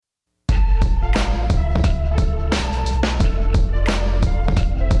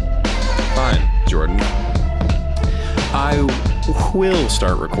will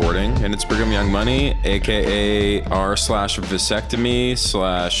start recording, and it's Brigham Young Money, aka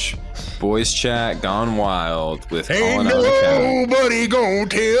r/vasectomy/ boys chat gone wild with Ain't nobody gonna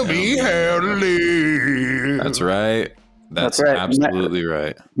tell me how to live. That's right. That's right. Absolutely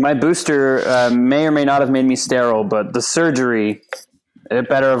right. My booster may or may not have made me sterile, but the surgery, it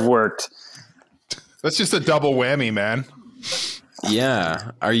better have worked. That's just a double whammy, man.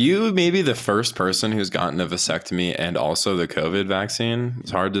 Yeah. Are you maybe the first person who's gotten a vasectomy and also the COVID vaccine? It's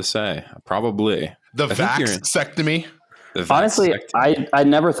hard to say. Probably. The vaxectomy? Honestly, I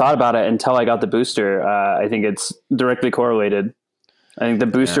never thought about it until I got the booster. I think it's directly correlated. I think the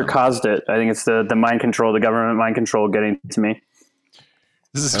booster caused it. I think it's the mind control, the government mind control getting to me.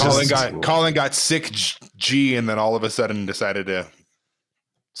 This is Colin got sick G and then all of a sudden decided to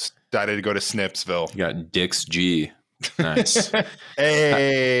go to Snipsville. You got Dick's G. Nice.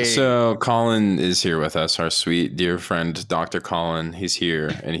 Hey. So Colin is here with us, our sweet dear friend, Dr. Colin. He's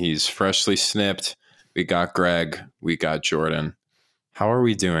here and he's freshly snipped. We got Greg. We got Jordan. How are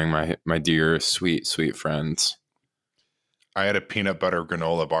we doing, my dear, sweet friends? I had a peanut butter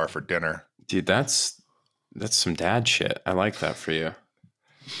granola bar for dinner. Dude, that's some dad shit. I like that for you.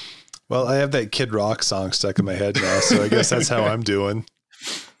 Well, I have that Kid Rock song stuck in my head now, so I guess that's how I'm doing.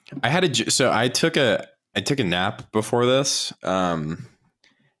 I took a nap before this. I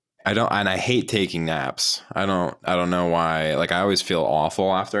hate taking naps. I don't know why. Like, I always feel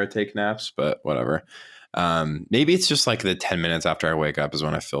awful after I take naps, but whatever. Maybe it's just like the 10 minutes after I wake up is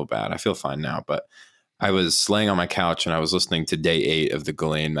when I feel bad. I feel fine now, but I was laying on my couch and I was listening to day 8 of the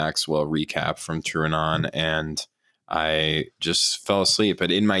Ghislaine Maxwell recap from True and On, and I just fell asleep.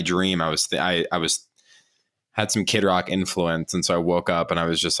 But in my dream, I had some Kid Rock influence, and so I woke up and I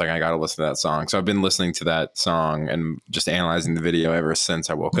was just like, I got to listen to that song. So I've been listening to that song and just analyzing the video ever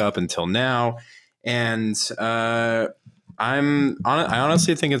since I woke up until now. And I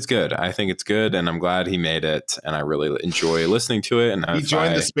honestly think it's good. I think it's good, and I'm glad he made it, and I really enjoy listening to it. And he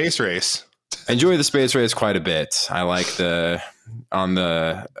joined the space race. I enjoy the space race quite a bit. I like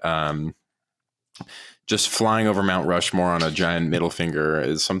just flying over Mount Rushmore on a giant middle finger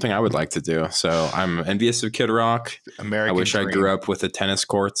is something I would like to do. So I'm envious of Kid Rock. I wish I grew up with the tennis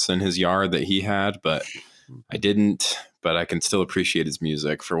courts in his yard that he had, but I didn't. But I can still appreciate his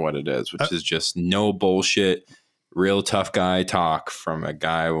music for what it is, which is just no bullshit, real tough guy talk from a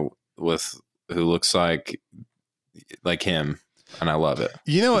guy who looks like him. And I love it.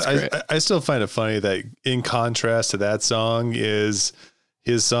 You know, I still find it funny that in contrast to that song is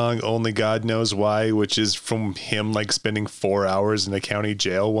his song Only God Knows Why, which is from him like spending 4 hours in a county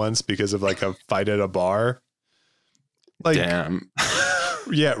jail once because of like a fight at a bar. Like, damn.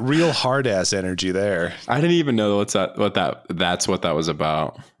 Yeah, real hard ass energy there. I didn't even know that's what that was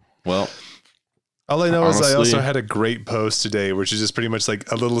about. Well, all I know is I also had a great post today, which is just pretty much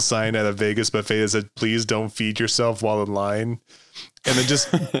like a little sign at a Vegas buffet that said, "Please don't feed yourself while in line." And then just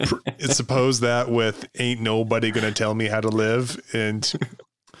it's supposed that with "Ain't nobody gonna tell me how to live," and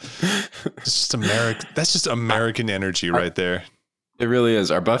it's just American. That's just American energy right there. It really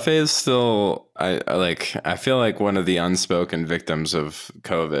is. Our buffet is still. I feel like one of the unspoken victims of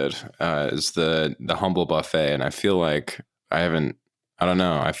COVID is the humble buffet, and I feel like I haven't. I don't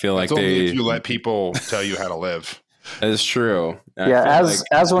know. I feel like if you let people tell you how to live. It's true. As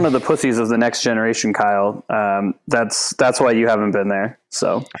one of the pussies of the next generation, Kyle, that's why you haven't been there.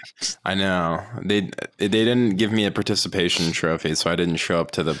 So I know they didn't give me a participation trophy, so I didn't show up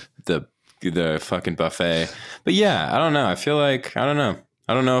to the fucking buffet. But yeah, I don't know. I feel like I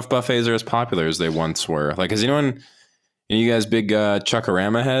don't know if buffets are as popular as they once were. Like, is anyone? You guys big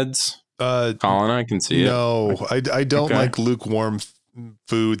Chuckarama heads? Colin, I can see it. No, I don't like lukewarm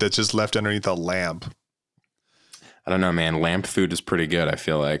food that's just left underneath a lamp. I don't know, man. Lamp food is pretty good, I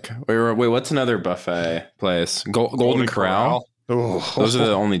feel like. Wait, what's another buffet place? Golden Corral? Oh. Those are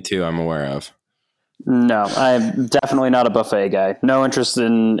the only two I'm aware of. No, I'm definitely not a buffet guy. No interest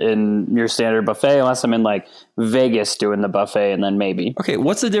in your standard buffet unless I'm in like Vegas doing the buffet, and then maybe. Okay,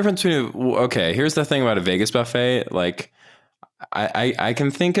 what's the difference between... Okay, here's the thing about a Vegas buffet. Like, I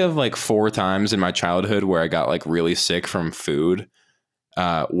can think of like 4 times in my childhood where I got like really sick from food.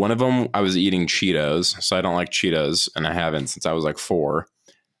 One of them, I was eating Cheetos, so I don't like Cheetos, and I haven't since I was like 4.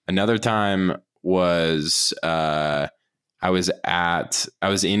 Another time was I was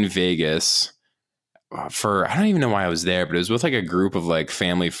in Vegas for, I don't even know why I was there, but it was with like a group of like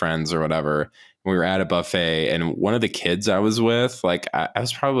family friends or whatever. We were at a buffet, and one of the kids I was with, like I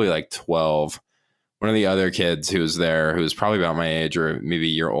was probably like 12. One of the other kids who was there, who was probably about my age or maybe a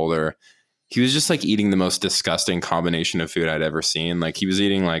year older, he was just like eating the most disgusting combination of food I'd ever seen. Like, he was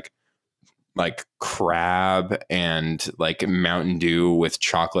eating like like crab and like Mountain Dew with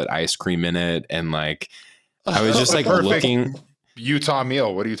chocolate ice cream in it, and like I was just like looking. Utah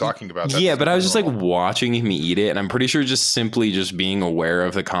meal. What are you talking about? That's but I was just like watching him eat it, and I'm pretty sure just simply just being aware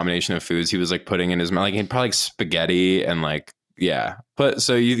of the combination of foods he was like putting in his mouth, like probably like spaghetti and like But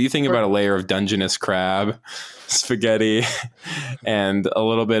so you think about a layer of Dungeness crab, spaghetti, and a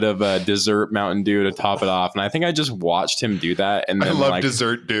little bit of a dessert Mountain Dew to top it off, and I think I just watched him do that, and then I love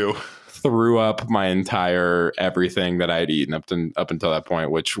dessert dew. Threw up my entire everything that I'd eaten up until that point,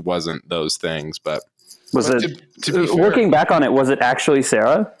 which wasn't those things, but. Was it looking back on it? Was it actually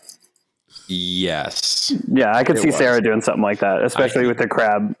Sarah? Yes. Yeah, I could see Sarah doing something like that, especially with the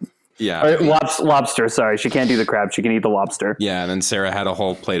crab. Yeah, or lobster. Sorry, she can't do the crab. She can eat the lobster. Yeah, and then Sarah had a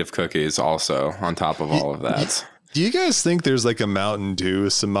whole plate of cookies also on top of all of that. Do you guys think there's like a Mountain Dew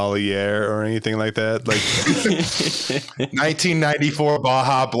sommelier or anything like that? Like 1994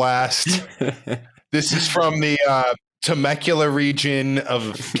 Baja Blast. This is from the Temecula region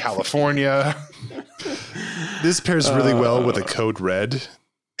of California. This pairs really well with a Code Red.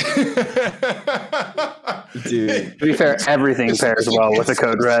 Dude, to be fair, everything pairs well with a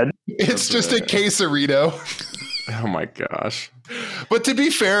Code Red. It's just a quesarito. Oh my gosh. But to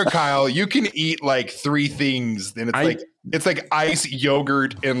be fair, Kyle, you can eat like 3 things, and it's like ice,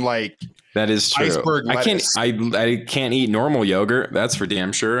 yogurt, and like that is true. Iceberg lettuce. I can't eat normal yogurt. That's for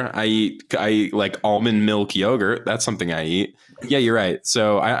damn sure. I eat like almond milk yogurt. That's something I eat. Yeah, you're right.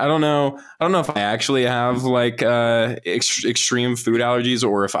 So I don't know. I don't know if I actually have like extreme food allergies,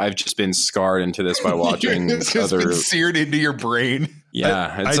 or if I've just been scarred into this by watching it's just been seared into your brain.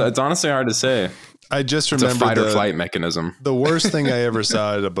 Yeah, it's honestly hard to say. I just remember it's a fight or flight mechanism. The worst thing I ever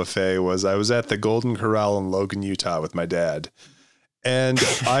saw at a buffet was I was at the Golden Corral in Logan, Utah with my dad. And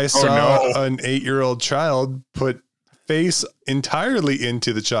I saw an 8-year-old child put face entirely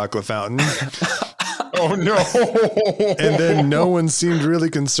into the chocolate fountain. Oh no. And then no one seemed really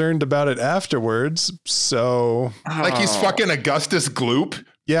concerned about it afterwards. So like he's fucking Augustus Gloop?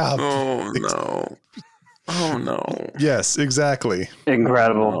 Yeah. Oh no. Oh no. Yes, exactly.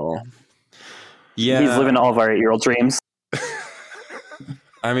 Incredible. Oh. Yeah. He's living all of our 8-year-old dreams.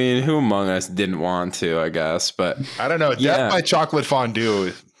 I mean, who among us didn't want to, I guess, but I don't know. Death by chocolate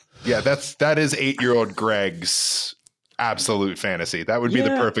fondue. Yeah, that is 8-year-old Greg's absolute fantasy. That would be the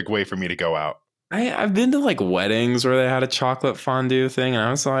perfect way for me to go out. I've been to like weddings where they had a chocolate fondue thing, and I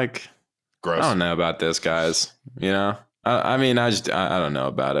was like, gross. I don't know about this, guys. You know? I mean, I don't know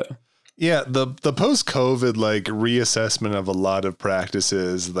about it. Yeah, the post-COVID like reassessment of a lot of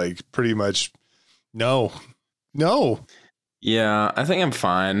practices, like pretty much no. Yeah, I think I'm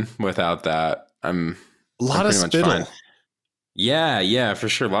fine without that. I'm a lot of spittle. Yeah, for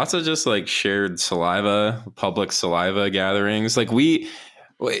sure. Lots of just like shared saliva, public saliva gatherings. Like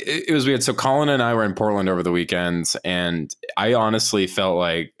it was weird. So Colin and I were in Portland over the weekends, and I honestly felt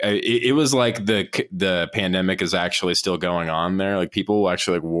like it was like the pandemic is actually still going on there. Like people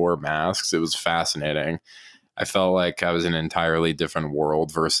actually like wore masks. It was fascinating. I felt like I was in an entirely different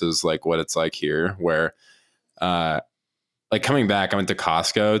world versus like what it's like here, where like coming back, I went to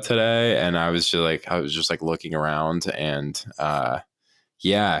Costco today, and I was just like looking around, and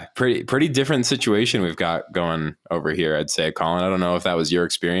pretty different situation we've got going over here, I'd say, Colin. I don't know if that was your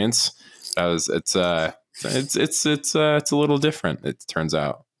experience. It's a little different, it turns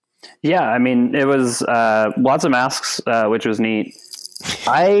out. Yeah, I mean, it was lots of masks, which was neat.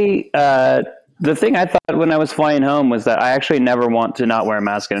 The thing I thought when I was flying home was that I actually never want to not wear a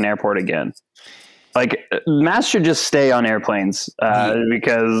mask in an airport again. Like, masks should just stay on airplanes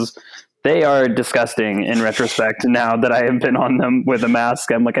because they are disgusting in retrospect. Now that I have been on them with a mask,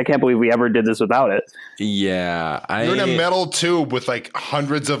 I'm like, I can't believe we ever did this without it. Yeah. You're in a metal tube with like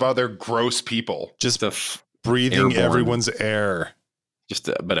hundreds of other gross people. Just breathing airborne. Everyone's air. Just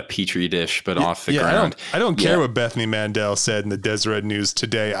a petri dish, but off the ground. I don't care what Bethany Mandel said in the Deseret News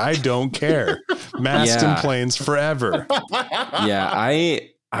today. I don't care. Masked in planes forever. Yeah,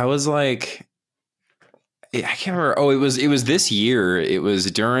 I was like, I can't remember. Oh, it was this year. It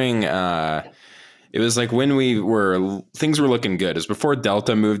was during. It was like when things were looking good. It was before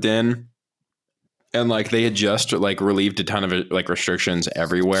Delta moved in, and like they had just like relieved a ton of like restrictions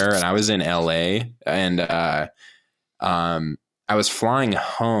everywhere. And I was in LA, and I was flying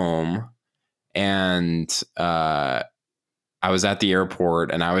home, and I was at the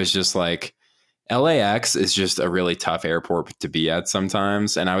airport, and I was just like, LAX is just a really tough airport to be at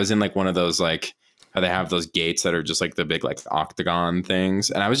sometimes. And I was in like one of those like how they have those gates that are just like the big like octagon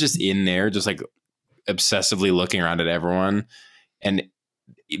things, and I was just in there just like obsessively looking around at everyone, and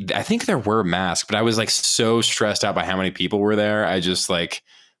I think there were masks, but I was like so stressed out by how many people were there. I just like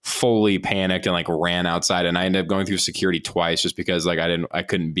fully panicked and like ran outside, and I ended up going through security twice just because like I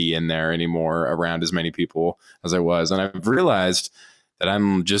couldn't be in there anymore around as many people as I was. And I've realized that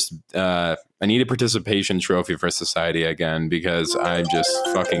I'm just I need a participation trophy for society again, because I just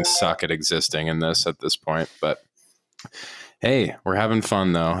fucking suck at existing in this at this point. But hey, we're having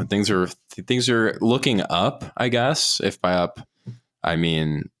fun though. Things are looking up, I guess. If by up I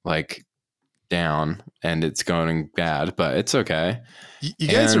mean like down, and it's going bad, but it's okay. You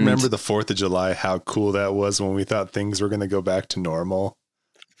guys remember the 4th of July, how cool that was when we thought things were going to go back to normal?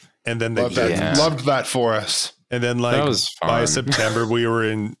 And then loved that for us. And then like by September, we were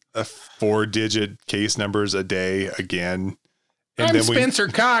in 4-digit case numbers a day again. And I'm Spencer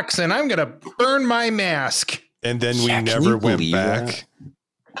Cox, and I'm going to burn my mask. And then we never went back. That?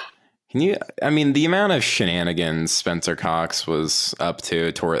 I mean, the amount of shenanigans Spencer Cox was up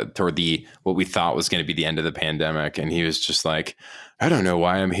to toward the what we thought was going to be the end of the pandemic, and he was just like, I don't know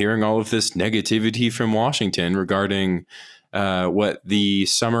why I'm hearing all of this negativity from Washington regarding what the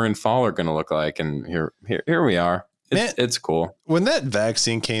summer and fall are going to look like, and here we are. It's cool. When that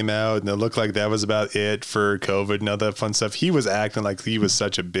vaccine came out and it looked like that was about it for COVID and all that fun stuff, he was acting like he was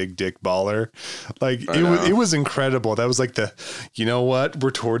such a big dick baller. Like it was incredible. That was like you know what?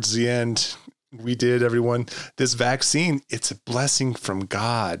 We're towards the end. We did, everyone. This vaccine, it's a blessing from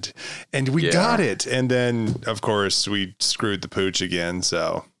God, and we got it. And then, of course, we screwed the pooch again.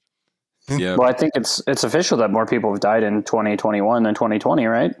 So, yeah. Well, I think it's official that more people have died in 2021 than 2020,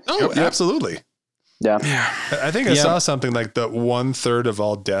 right? Oh, absolutely. Yeah. I think I saw something like that 1/3 of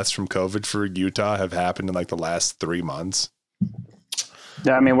all deaths from COVID for Utah have happened in like the last 3 months.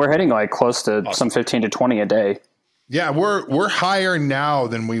 Yeah, I mean, we're hitting like close to some 15 to 20 a day. Yeah, we're higher now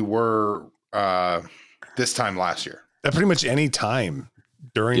than we were this time last year. At pretty much any time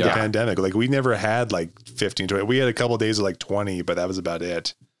during the pandemic. Like we never had like 15, 20. We had a couple of days of like 20, but that was about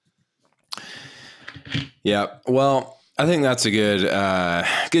it. Yeah. Well, I think that's a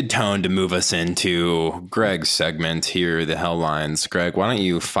good tone to move us into Greg's segment here, the Hell-Lines. Greg, why don't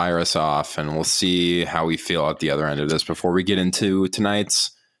you fire us off, and we'll see how we feel at the other end of this before we get into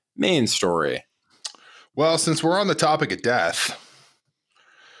tonight's main story. Well, since we're on the topic of death,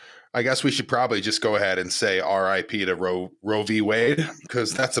 I guess we should probably just go ahead and say R.I.P. to Roe v. Wade,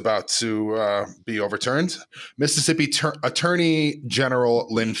 because that's about to be overturned. Mississippi Attorney General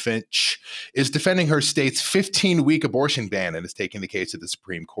Lynn Finch is defending her state's 15-week abortion ban and is taking the case to the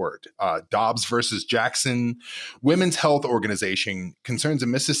Supreme Court. Dobbs versus Jackson Women's Health Organization concerns a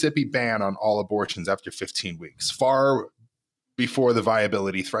Mississippi ban on all abortions after 15 weeks, far before the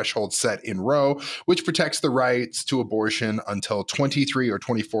viability threshold set in Roe, which protects the rights to abortion until 23 or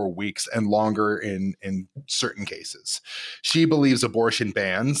 24 weeks and longer in certain cases. She believes abortion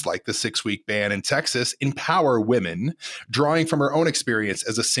bans, like the 6-week ban in Texas, empower women, drawing from her own experience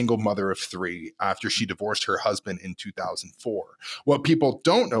as a single mother of 3 after she divorced her husband in 2004. What people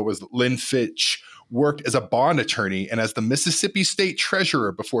don't know is that Lynn Finch worked as a bond attorney and as the Mississippi State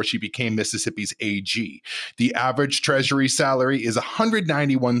Treasurer before she became Mississippi's AG. The average Treasury salary is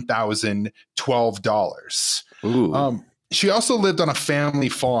 $191,012. Ooh. She also lived on a family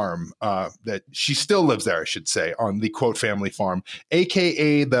farm that she still lives there, I should say, on the quote family farm,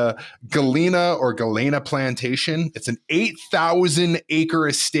 aka the Galena Plantation. It's an 8,000 acre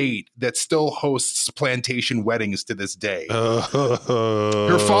estate that still hosts plantation weddings to this day.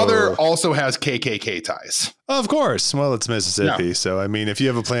 Her father also has KKK ties. Of course. Well, it's Mississippi. Yeah. So, I mean, if you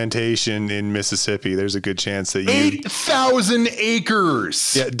have a plantation in Mississippi, there's a good chance that 8,000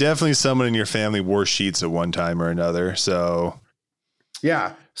 acres. Yeah, definitely someone in your family wore sheets at one time or another. So,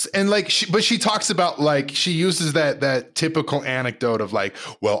 yeah. And like, she talks about like, she uses that typical anecdote of like,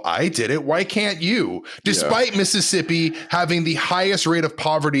 well, I did it. Why can't you? Despite Mississippi having the highest rate of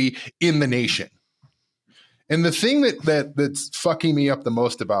poverty in the nation. And the thing that's fucking me up the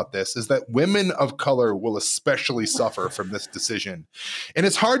most about this is that women of color will especially suffer from this decision. And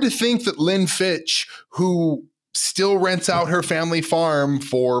it's hard to think that Lynn Finch, who still rents out her family farm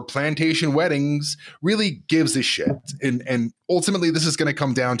for plantation weddings, really gives a shit. And ultimately, this is going to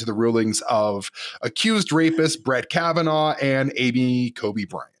come down to the rulings of accused rapist Brett Kavanaugh and Amy Coney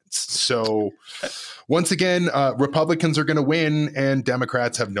Barrett. So once again, Republicans are going to win and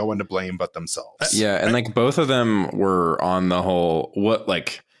Democrats have no one to blame but themselves. Yeah. And like both of them were on the whole, laws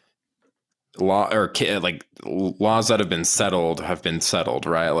that have been settled,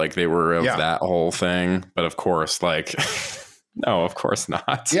 right? Like they were of that whole thing. But of course, like, no, of course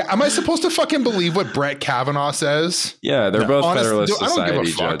not. Yeah. Am I supposed to fucking believe what Brett Kavanaugh says? Yeah. They're both Federalist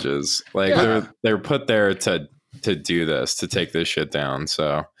Society judges. Like they're put there to to do this, to take this shit down.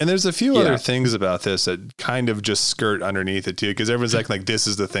 So, and there's a few other things about this that kind of just skirt underneath it too, because everyone's acting like this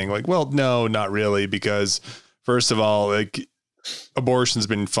is the thing. Like, well, no, not really, because first of all, like abortion's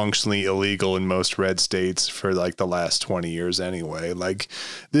been functionally illegal in most red states for like the last 20 years anyway. Like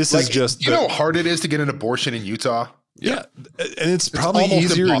this is just, you know how hard it is to get an abortion in Utah. Yeah. And it's probably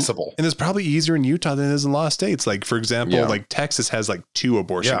easier. Impossible. And it's probably easier in Utah than it is in a lot of states. Like, for example, like Texas has like 2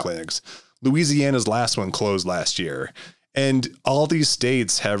 abortion clinics. Louisiana's last one closed last year. And all these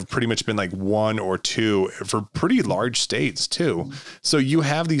states have pretty much been like 1 or 2 for pretty large states too. So you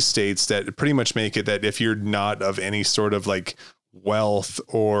have these states that pretty much make it that if you're not of any sort of like wealth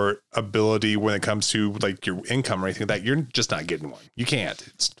or ability when it comes to like your income or anything like that, you're just not getting one. You can't.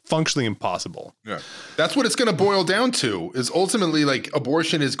 It's functionally impossible. Yeah. That's what it's going to boil down to, is ultimately like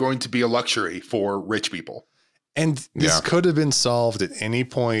abortion is going to be a luxury for rich people. And this could have been solved at any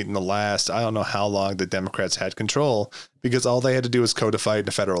point in the last, I don't know how long the Democrats had control, because all they had to do was codify it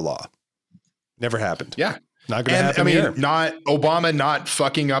into federal law. Never happened. Yeah. Not going to happen here. Not Obama not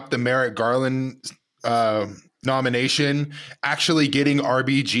fucking up the Merrick Garland nomination, actually getting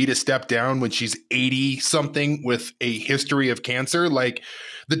RBG to step down when she's 80 something with a history of cancer. Like,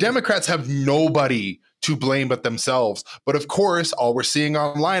 the Democrats have nobody to blame but themselves. But of course, all we're seeing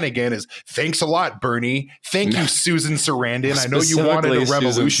online again is thanks a lot, Bernie. Thank you, Susan Sarandon. I know you wanted a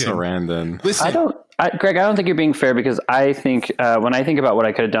revolution. Susan Sarandon. Listen, Greg, I don't think you're being fair, because I think when I think about what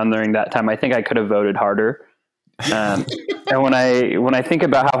I could have done during that time, I think I could have voted harder. And when I think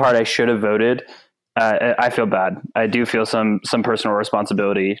about how hard I should have voted, I feel bad. I do feel some personal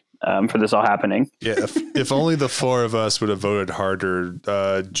responsibility for this all happening. Yeah, if only the 4 of us would have voted harder,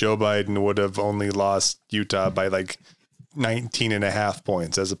 Joe Biden would have only lost Utah by like 19.5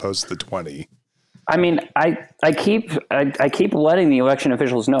 points as opposed to the 20. I mean, I keep letting the election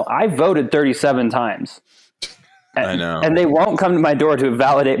officials know I voted 37 times. I know. And they won't come to my door to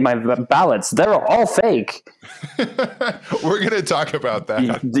validate my ballots. They're all fake. We're going to talk about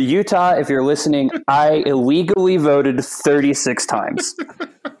that. The Utah, if you're listening, I illegally voted 36 times.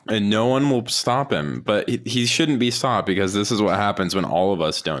 And no one will stop him. But he shouldn't be stopped, because this is what happens when all of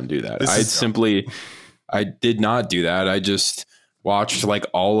us don't do that. I did not do that. I just watched like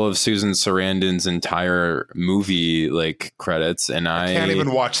all of Susan Sarandon's entire movie like credits, and I can't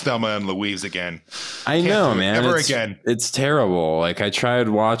even watch Thelma and Louise again. I know, man. Again. It's terrible. Like, I tried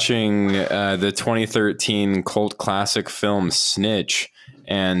watching the 2013 cult classic film Snitch,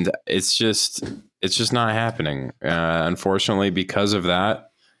 and it's just not happening. Unfortunately, because of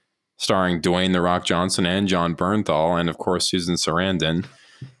that, starring Dwayne "The Rock" Johnson and Jon Bernthal, and of course Susan Sarandon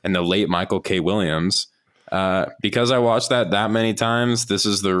and the late Michael K. Williams. Because I watched that many times, this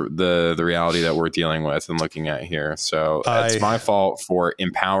is the reality that we're dealing with and looking at here. So it's my fault for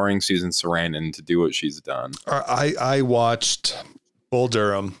empowering Susan Sarandon to do what she's done. I watched Bull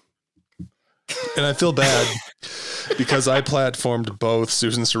Durham, and I feel bad because I platformed both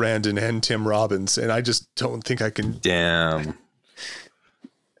Susan Sarandon and Tim Robbins, and I just don't think I can. Damn.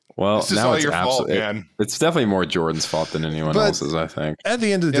 Well, this is now all it's your fault, man. It's definitely more Jordan's fault than anyone else's, I think. At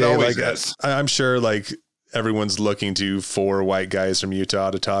the end of the day, like is. I'm sure, like, everyone's looking to 4 white guys from Utah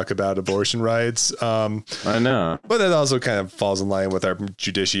to talk about abortion rights. I know. But that also kind of falls in line with our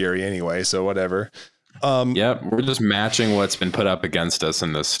judiciary anyway, so whatever. Yep, we're just matching what's been put up against us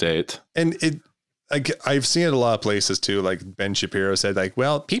in this state. And I've seen it a lot of places too. Like Ben Shapiro said, like,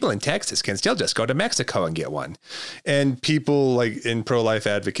 well, people in Texas can still just go to Mexico and get one. And people like in pro-life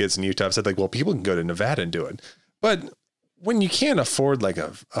advocates in Utah have said, like, well, people can go to Nevada and do it. But when you can't afford like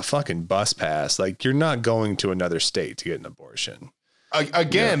a fucking bus pass, like, you're not going to another state to get an abortion.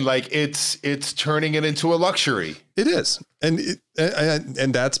 Again, like it's turning it into a luxury. It is. And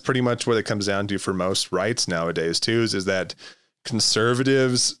that's pretty much what it comes down to for most rights nowadays too, is that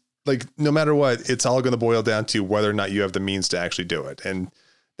conservatives, like, no matter what, it's all going to boil down to whether or not you have the means to actually do it. And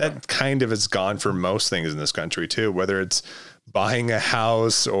that kind of is gone for most things in this country too, whether it's buying a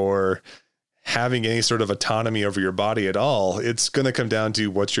house or having any sort of autonomy over your body at all. It's going to come down to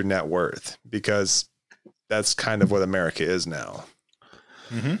what's your net worth, because that's kind of what America is now.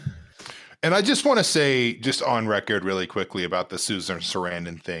 Mm-hmm. And I just want to say, just on record really quickly about the Susan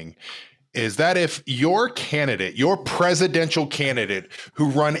Sarandon thing, is that if your candidate, your presidential candidate who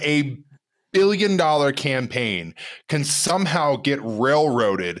run a $1 billion campaign can somehow get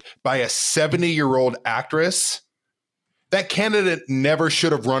railroaded by a 70-year-old actress, that candidate never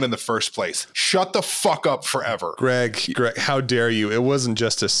should have run in the first place. Shut the fuck up forever. Greg, how dare you? It wasn't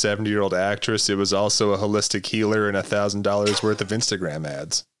just a 70-year-old actress. It was also a holistic healer and $1,000 worth of Instagram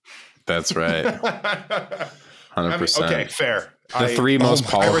ads. That's right. 100%. Okay, fair. The three most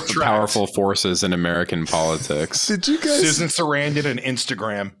powerful forces in American politics. Did you guys? Susan Sarandon and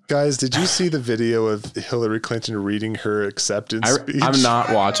Instagram. Guys, did you see the video of Hillary Clinton reading her acceptance speech? I'm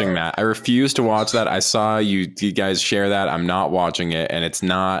not watching that. I refuse to watch that. I saw you guys share that. I'm not watching it, and it's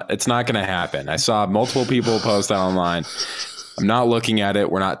not going to happen. I saw multiple people post that online. I'm not looking at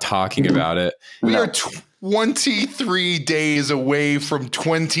it. We're not talking about it. We are 23 days away from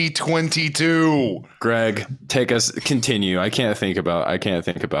 2022. Greg, continue. I can't think about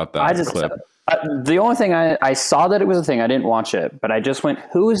that clip. The only thing I saw that it was a thing. I didn't watch it, but I just went,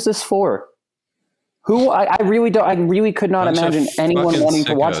 who is this for? I really could not imagine anyone wanting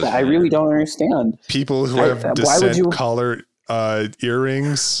to watch that. Man. I really don't understand. People who have descent collar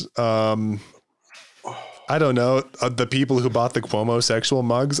earrings. I don't know. The people who bought the Cuomo sexual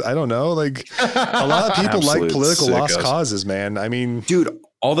mugs. I don't know. Like a lot of people like political lost causes, man. I mean, dude,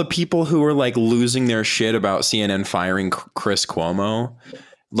 all the people who are like losing their shit about CNN firing Chris Cuomo,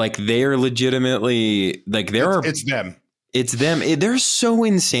 like they are legitimately like it's them. It's them. They're so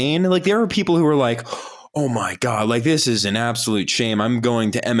insane. Like there are people who are like, oh my God, like this is an absolute shame. I'm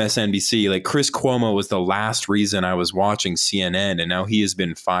going to MSNBC. Like Chris Cuomo was the last reason I was watching CNN, and now he has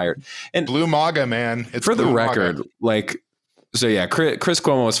been fired. And Blue MAGA, man. It's for the record, MAGA. Like, so yeah, Chris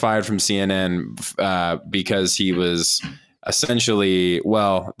Cuomo was fired from CNN because he was essentially,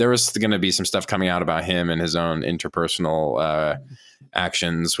 well, there was going to be some stuff coming out about him and his own interpersonal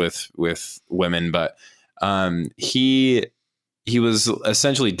actions with women, but he was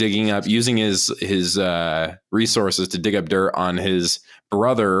essentially using his resources to dig up dirt on his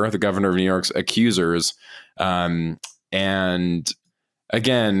brother, the governor of New York's accusers. And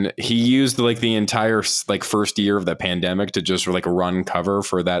again, he used like the entire like first year of the pandemic to just like run cover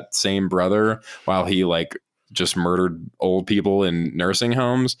for that same brother while he like just murdered old people in nursing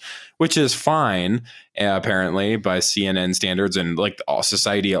homes, which is fine, apparently by CNN standards and like all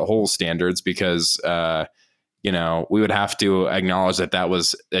society at whole standards, because, we would have to acknowledge that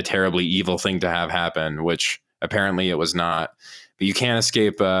was a terribly evil thing to have happen, which apparently it was not. But you can't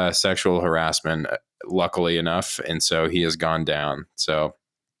escape sexual harassment, luckily enough. And so he has gone down. So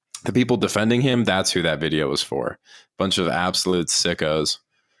the people defending him, that's who that video was for. Bunch of absolute sickos.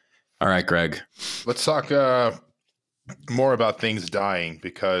 All right, Greg. Let's talk more about things dying,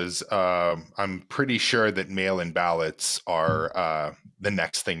 because I'm pretty sure that mail-in ballots are the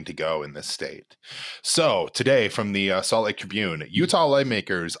next thing to go in this state. So today from the Salt Lake Tribune, Utah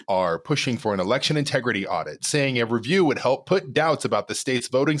lawmakers are pushing for an election integrity audit, saying a review would help put doubts about the state's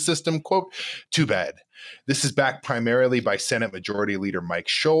voting system, quote, to bed. This is backed primarily by Senate Majority Leader Mike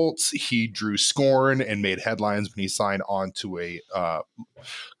Schultz. He drew scorn and made headlines when he signed on to a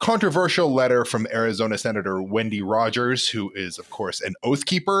controversial letter from Arizona Senator Wendy Rogers, who is, of course, an oath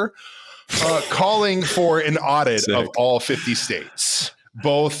keeper, calling for an audit of all 50 states.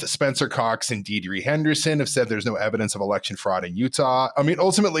 Both Spencer Cox and Deidre Henderson have said there's no evidence of election fraud in Utah. I mean,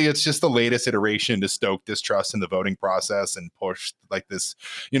 ultimately, it's just the latest iteration to stoke distrust in the voting process and push like this,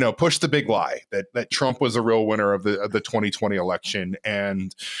 push the big lie that Trump was a real winner of the 2020 election.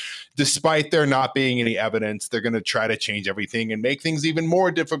 And despite there not being any evidence, they're going to try to change everything and make things even more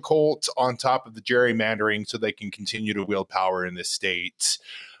difficult on top of the gerrymandering so they can continue to wield power in this state.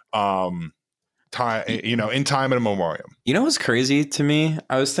 In time and memoriam. What's crazy to me?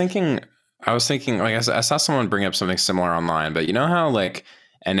 I was thinking like I saw someone bring up something similar online, but you know how like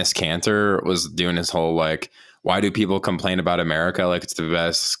Enes Kanter was doing his whole like, why do people complain about America like it's the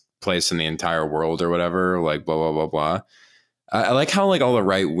best place in the entire world or whatever, like blah blah blah blah. I like how like all the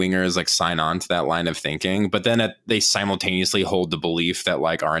right wingers like sign on to that line of thinking, but then they simultaneously hold the belief that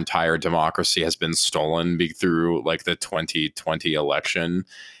like our entire democracy has been stolen through like the 2020 election,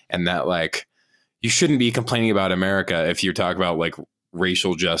 and that like you shouldn't be complaining about America if you're talking about like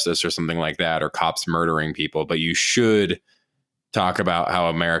racial justice or something like that, or cops murdering people, but you should talk about how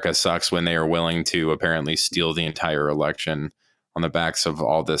America sucks when they are willing to apparently steal the entire election on the backs of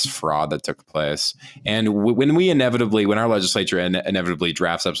all this fraud that took place. And when our legislature inevitably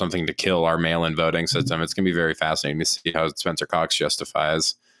drafts up something to kill our mail-in voting system, it's going to be very fascinating to see how Spencer Cox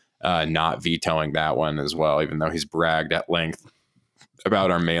justifies not vetoing that one as well, even though he's bragged at length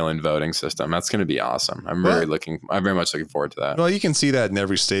about our mail-in voting system. That's going to be awesome. I'm very much looking forward to that. Well, you can see that in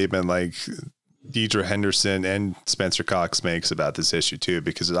every statement like Deidre Henderson and Spencer Cox makes about this issue too,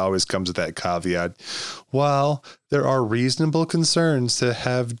 because it always comes with that caveat. While there are reasonable concerns to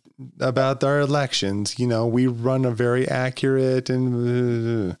have about our elections, we run a very accurate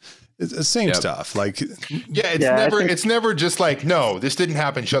and it's the same stuff. Like, it's never just like, no, this didn't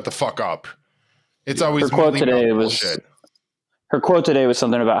happen. Shut the fuck up. It's always her quote today was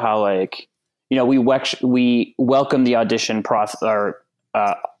something about how like we welcome the audition process or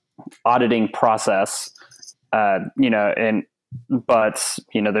auditing process, but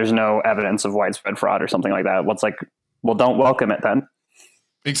there's no evidence of widespread fraud or something like that. What's like, well, don't welcome it then.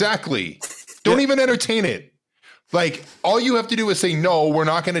 Exactly. Don't even entertain it. Like, all you have to do is say, no, we're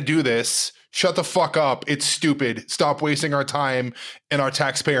not going to do this. Shut the fuck up. It's stupid. Stop wasting our time and our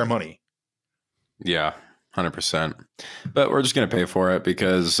taxpayer money. Yeah, 100%. But we're just going to pay for it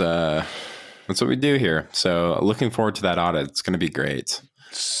because that's what we do here. So looking forward to that audit. It's going to be great.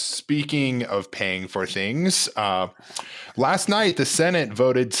 Speaking of paying for things, last night the Senate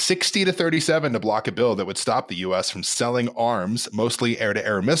voted 60-37 to block a bill that would stop the U.S. from selling arms, mostly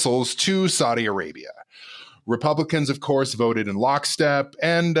air-to-air missiles, to Saudi Arabia. Republicans, of course, voted in lockstep,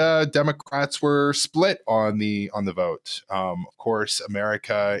 and Democrats were split on the vote. Of course,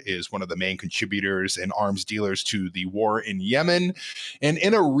 America is one of the main contributors and arms dealers to the war in Yemen. And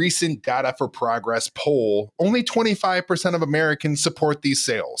in a recent Data for Progress poll, only 25% of Americans support these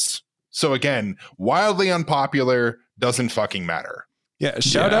sales. So again, wildly unpopular, doesn't fucking matter. Yeah,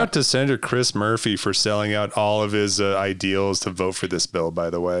 shout out to Senator Chris Murphy for selling out all of his ideals to vote for this bill,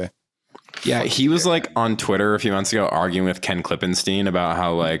 by the way. Yeah, he was like on Twitter a few months ago arguing with Ken Klippenstein about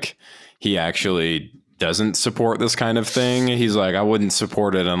how like he actually doesn't support this kind of thing. He's like, I wouldn't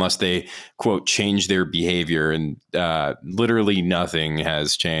support it unless they, quote, change their behavior. And literally nothing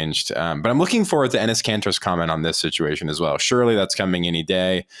has changed. But I'm looking forward to Enes Kanter's comment on this situation as well. Surely that's coming any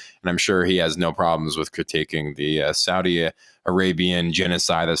day. And I'm sure he has no problems with critiquing the Saudi Arabian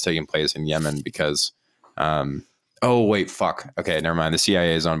genocide that's taking place in Yemen because oh, wait, fuck. Okay, never mind. The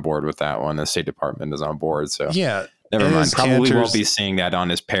CIA is on board with that one. The State Department is on board. So yeah, never mind. Probably won't be seeing that on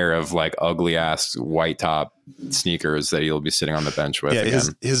his pair of like ugly ass white top sneakers that he'll be sitting on the bench with. Yeah,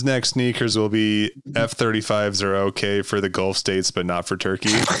 his next sneakers will be F-35s are okay for the Gulf states, but not for Turkey.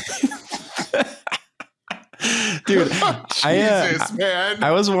 Dude, Jesus, man.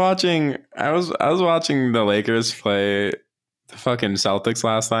 I was watching the Lakers play the fucking Celtics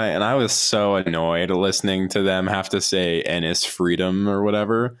last night, and I was so annoyed listening to them have to say Enes Freedom or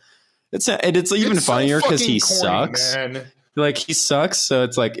whatever. It's even funnier because he sucks. Man. Like he sucks, so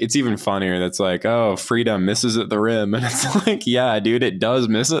it's like it's even funnier. That's like, oh, Freedom misses at the rim, and it's like, yeah, dude, it does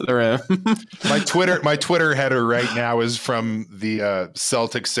miss at the rim. my Twitter header right now is from the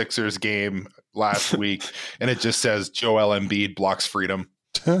Celtics Sixers game last week, and it just says Joel Embiid blocks Freedom.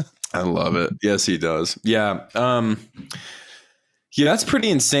 I love it. Yes, he does. Yeah. Yeah, that's pretty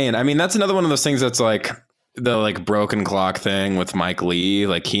insane. I mean, that's another one of those things that's like the like broken clock thing with Mike Lee.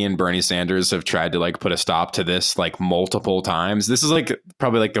 Like he and Bernie Sanders have tried to like put a stop to this like multiple times. This is like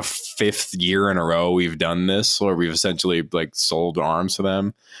probably like the 5th year in a row we've done this where we've essentially like sold arms to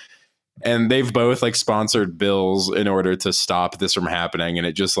them. And they've both like sponsored bills in order to stop this from happening. And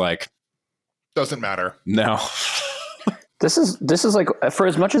it just like doesn't matter. No. This is like, for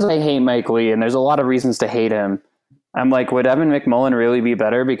as much as I hate Mike Lee, and there's a lot of reasons to hate him, I'm like, would Evan McMullin really be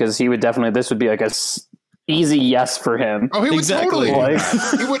better? Because he would definitely, this would be like a easy yes for him. Oh, he would totally.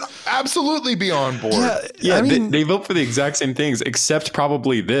 He would absolutely be on board. Yeah, I mean, they vote for the exact same things, except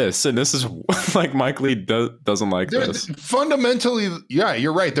probably this. And this is like Mike Lee doesn't like this. Fundamentally, yeah,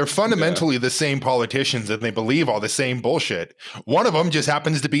 you're right. They're fundamentally the same politicians and they believe all the same bullshit. One of them just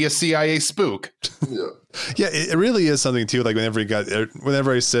happens to be a CIA spook. Yeah, it really is something too. Like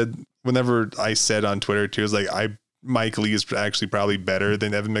whenever I said on Twitter too, is like Mike Lee is actually probably better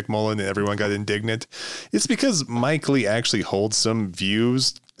than Evan McMullin, and everyone got indignant. It's because Mike Lee actually holds some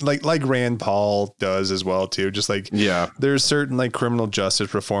views like Rand Paul does as well too. Just like, yeah, there's certain like criminal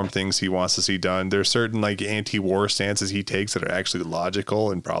justice reform things he wants to see done. There's certain like anti-war stances he takes that are actually logical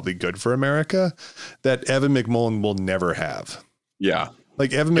and probably good for America that Evan McMullin will never have. Yeah.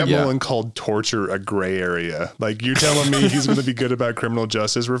 Like Evan McMullin called torture a gray area. Like you're telling me he's going to be good about criminal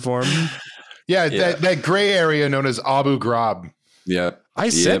justice reform? Yeah, that gray area known as Abu Ghraib. Yeah. I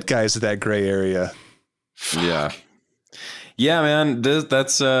sent guys to that gray area. Yeah. Yeah, man.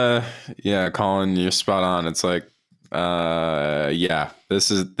 That's Colin, you're spot on. It's like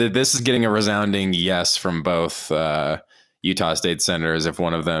this is getting a resounding yes from both Utah State senators if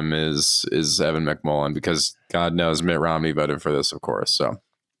one of them is Evan McMullin, because God knows Mitt Romney voted for this, of course. So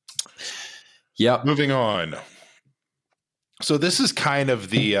yep. Moving on. So this is kind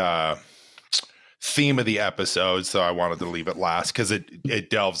of the theme of the episode, so I wanted to leave it last because it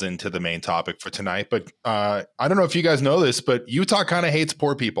delves into the main topic for tonight. But I don't know if you guys know this, but Utah kind of hates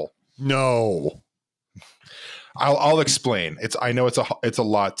poor people. No, I'll explain. I know it's a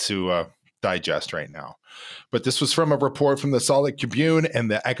lot to digest right now. But this was from a report from the Salt Lake Tribune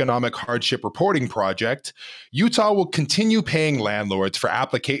and the Economic Hardship Reporting Project. Utah will continue paying landlords for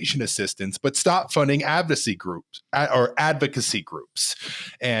application assistance, but stop funding advocacy groups.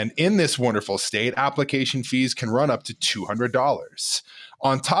 And in this wonderful state, application fees can run up to $200.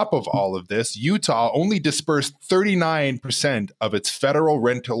 On top of all of this, Utah only dispersed 39% of its federal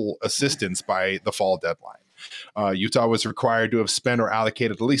rental assistance by the fall deadline. Utah was required to have spent or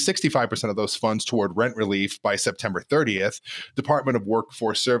allocated at least 65% of those funds toward rent relief by September 30th. Department of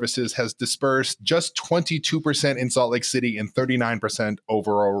Workforce Services has dispersed just 22% in Salt Lake City and 39%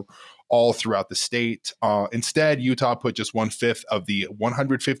 overall all throughout the state. Instead, Utah put just 1/5 of the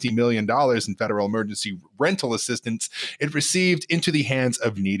 $150 million in federal emergency rental assistance it received into the hands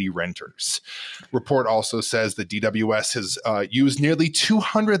of needy renters. Report also says the DWS has used nearly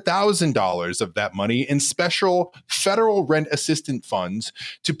 $200,000 of that money in special federal rent assistance funds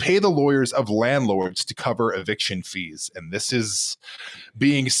to pay the lawyers of landlords to cover eviction fees. And this is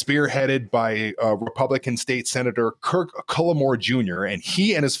being spearheaded by Republican State Senator Kirk Cullimore Jr., and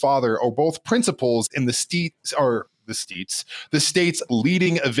he and his father are both principals in the state's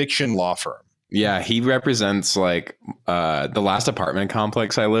leading eviction law firm. Yeah, he represents like the last apartment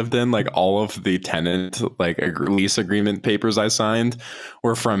complex I lived in. Like all of the tenant lease agreement papers I signed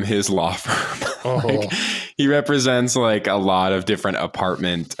were from his law firm. He represents like a lot of different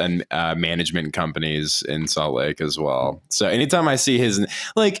apartment and management companies in Salt Lake as well. So anytime I see his,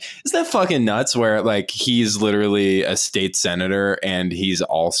 like, is that fucking nuts? Where like he's literally a state senator and he's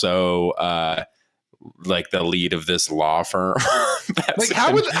also like the lead of this law firm. Like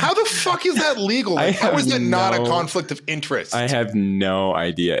how the fuck is that legal? Like, how is that not a conflict of interest? I have no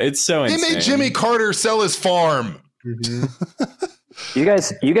idea. It's so insane. They made Jimmy Carter sell his farm. Mm-hmm. You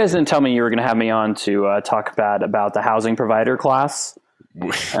guys didn't tell me you were going to have me on to talk about the housing provider class.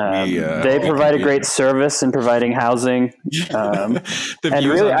 They provide a great service in providing housing, and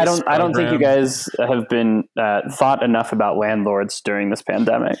really, I don't think you guys have been thought enough about landlords during this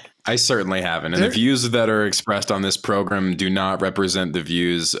pandemic. I certainly haven't, and the views that are expressed on this program do not represent the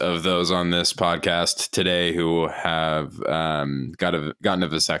views of those on this podcast today who have gotten a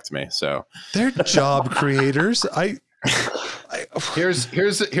vasectomy. So they're job creators.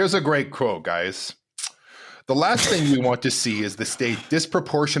 Here's a great quote, guys. The last thing we want to see is the state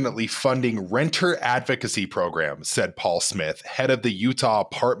disproportionately funding renter advocacy programs, said Paul Smith, head of the Utah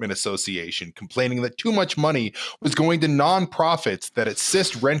Apartment Association, complaining that too much money was going to nonprofits that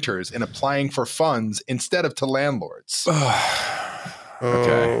assist renters in applying for funds instead of to landlords.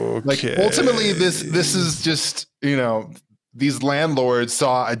 Okay. Like ultimately this is just, these landlords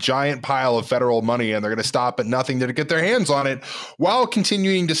saw a giant pile of federal money and they're going to stop at nothing to get their hands on it while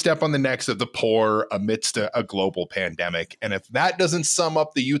continuing to step on the necks of the poor amidst a global pandemic. And if that doesn't sum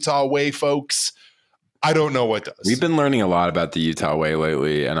up the Utah way, folks, I don't know what does. We've been learning a lot about the Utah way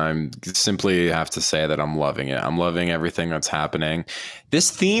lately, and I'm simply have to say that I'm loving it. I'm loving everything that's happening.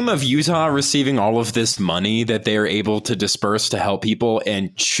 This theme of Utah receiving all of this money that they are able to disperse to help people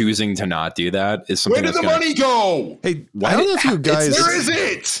and choosing to not do that is something. Where did the money go? Hey, I don't know if you guys. Where is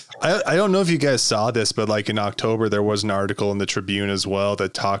it? I don't know if you guys saw this, but like in October, there was an article in the Tribune as well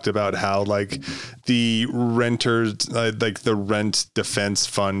that talked about how like the renters, like the rent defense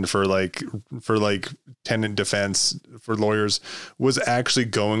fund for tenant defense for lawyers was actually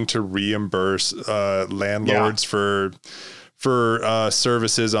going to reimburse landlords for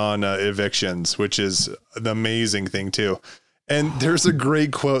services on evictions, which is an amazing thing too. And there's a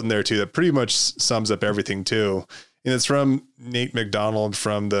great quote in there too that pretty much sums up everything too. And it's from Nate McDonald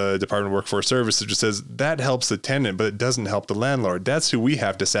from the Department of Workforce Services, which says that helps the tenant, but it doesn't help the landlord. That's who we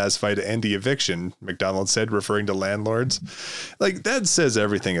have to satisfy to end the eviction, McDonald said, referring to landlords. Like that says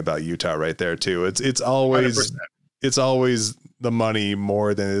everything about Utah right there too. It's always 100%. It's always the money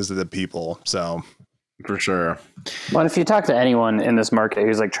more than it is the people. So for sure. Well, if you talk to anyone in this market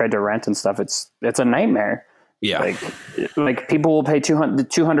who's like tried to rent and stuff, it's a nightmare. Yeah. Like people will pay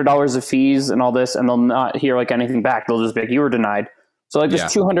 $200 of fees and all this, and they'll not hear like anything back. They'll just be like, you were denied. So like this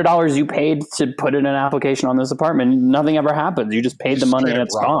 $200 you paid to put in an application on this apartment, nothing ever happens. You just paid the money and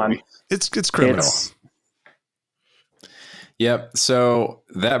it's gone. It's criminal. Yep. So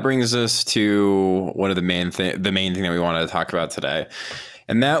that brings us to one of the main thing that we wanted to talk about today.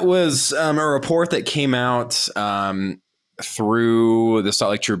 And that was a report that came out through the Salt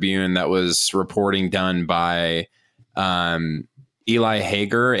Lake Tribune that was reporting done by Eli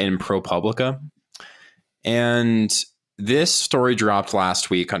Hager in ProPublica. And this story dropped last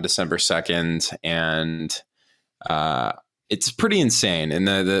week on December 2nd, and it's pretty insane. And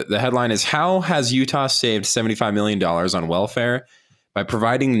the headline is, how has Utah saved $75 million on welfare, by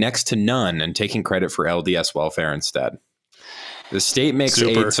providing next to none and taking credit for LDS welfare instead. The state makes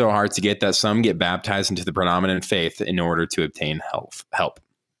aid so hard to get that some get baptized into the predominant faith in order to obtain help.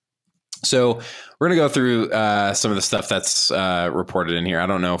 So we're going to go through some of the stuff that's reported in here. I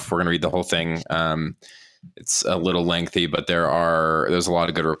don't know if we're going to read the whole thing. It's a little lengthy, but there's a lot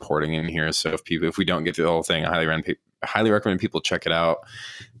of good reporting in here. So if we don't get through the whole thing, I highly recommend people check it out.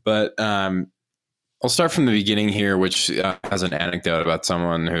 But I'll start from the beginning here, which has an anecdote about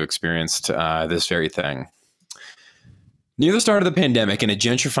someone who experienced this very thing. Near the start of the pandemic, in a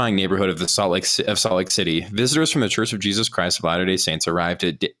gentrifying neighborhood of Salt Lake City, visitors from the Church of Jesus Christ of Latter-day Saints arrived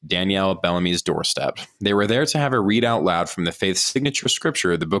at Danielle Bellamy's doorstep. They were there to have her read out loud from the faith's signature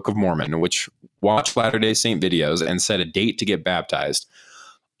scripture, the Book of Mormon, which watched Latter-day Saint videos and set a date to get baptized,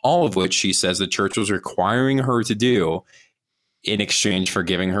 all of which she says the church was requiring her to do in exchange for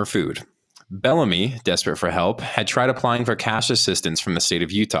giving her food. Bellamy, desperate for help, had tried applying for cash assistance from the state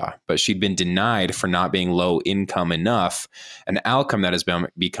of Utah, but she'd been denied for not being low income enough, an outcome that has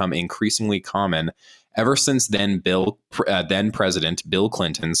become increasingly common ever since then President Bill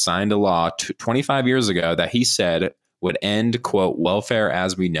Clinton signed a law 25 years ago that he said would end, quote, welfare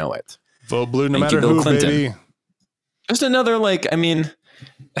as we know it. Vote blue no matter who, Clinton. Baby. Just another,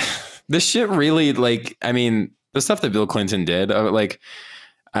 this shit really, the stuff that Bill Clinton did,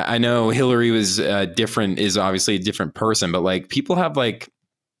 I know Hillary was is obviously a different person, but people have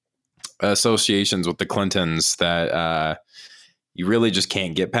associations with the Clintons that you really just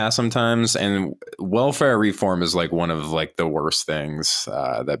can't get past sometimes. And welfare reform is one of the worst things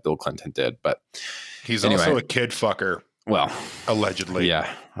that Bill Clinton did. But he's also a kid fucker. Well, allegedly. Yeah,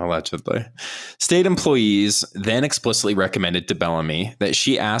 allegedly. State employees then explicitly recommended to Bellamy that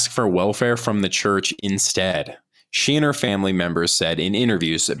she ask for welfare from the church instead. She and her family members said in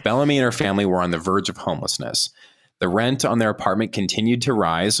interviews that Bellamy and her family were on the verge of homelessness. The rent on their apartment continued to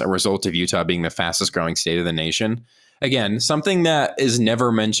rise, a result of Utah being the fastest growing state of the nation. Again, something that is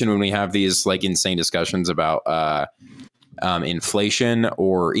never mentioned when we have these insane discussions about inflation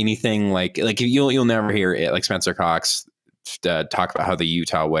or anything you'll never hear it Spencer Cox talk about how the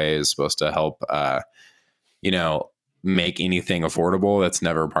Utah way is supposed to help make anything affordable. That's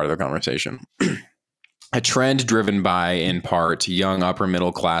never part of the conversation. A trend driven by, in part, young upper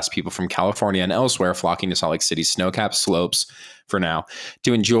middle class people from California and elsewhere flocking to Salt Lake City's snow-capped slopes for now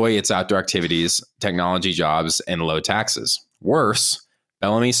to enjoy its outdoor activities, technology jobs, and low taxes. Worse,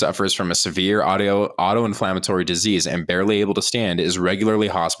 Bellamy suffers from a severe autoinflammatory disease and barely able to stand, is regularly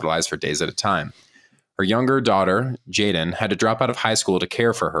hospitalized for days at a time. Her younger daughter, Jaden, had to drop out of high school to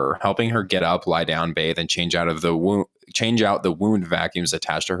care for her, helping her get up, lie down, bathe, and change out the wound vacuums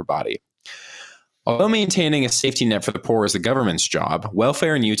attached to her body. Although maintaining a safety net for the poor is the government's job,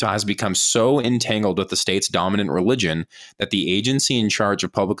 welfare in Utah has become so entangled with the state's dominant religion that the agency in charge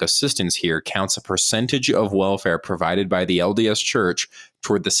of public assistance here counts a percentage of welfare provided by the LDS Church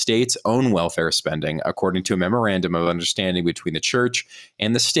toward the state's own welfare spending, according to a memorandum of understanding between the church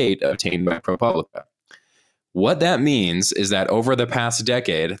and the state obtained by ProPublica. What that means is that over the past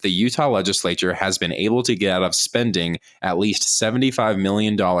decade, the Utah legislature has been able to get out of spending at least $75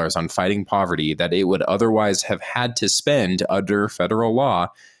 million on fighting poverty that it would otherwise have had to spend under federal law,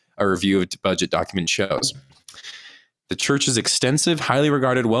 a review of the budget document shows. The church's extensive, highly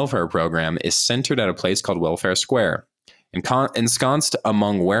regarded welfare program is centered at a place called Welfare Square, ensconced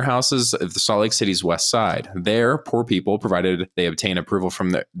among warehouses of the Salt Lake City's west side. There, poor people, provided they obtain approval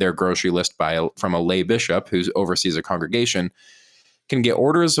from their grocery list from a lay bishop who oversees a congregation, can get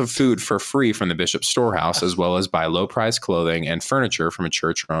orders of food for free from the bishop's storehouse, as well as buy low-priced clothing and furniture from a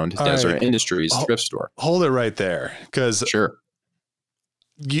church-owned Desert Industries thrift store. Hold it right there, because sure,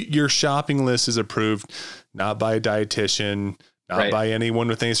 your shopping list is approved not by a dietitian, not by anyone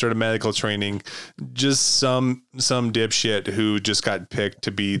with any sort of medical training, just some dipshit who just got picked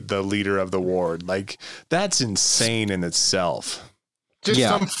to be the leader of the ward. That's insane in itself. Just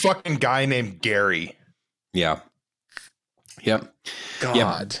some fucking guy named Gary. Yeah. Yep.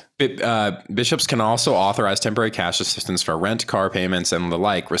 God. Yep. Bishops can also authorize temporary cash assistance for rent, car payments, and the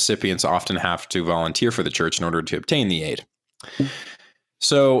like. Recipients often have to volunteer for the church in order to obtain the aid.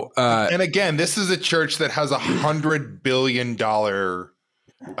 So, and again, this is a church that has $100 billion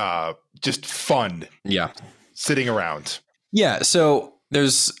just fund. Yeah. Sitting around. Yeah. So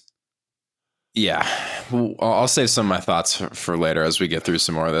I'll save some of my thoughts for later as we get through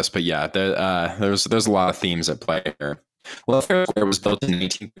some more of this. But yeah, there's a lot of themes at play here. Welfare Square was built in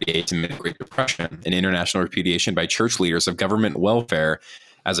 1938 to mitigate the Great Depression, an international repudiation by church leaders of government welfare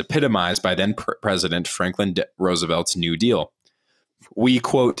as epitomized by then President Franklin Roosevelt's New Deal. We,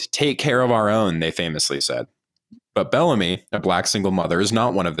 quote, take care of our own, they famously said. But Bellamy, a black single mother, is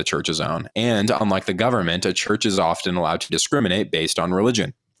not one of the church's own. And unlike the government, a church is often allowed to discriminate based on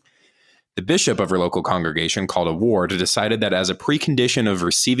religion. The bishop of her local congregation, called a ward, decided that as a precondition of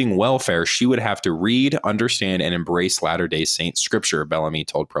receiving welfare, she would have to read, understand, and embrace Latter-day Saint scripture, Bellamy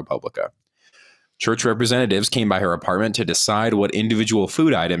told ProPublica. Church representatives came by her apartment to decide what individual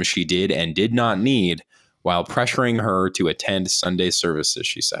food items she did and did not need, while pressuring her to attend Sunday services,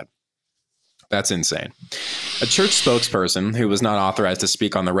 she said. That's insane. A church spokesperson who was not authorized to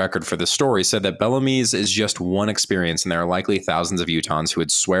speak on the record for the story said that Bellamy's is just one experience, and there are likely thousands of Utahns who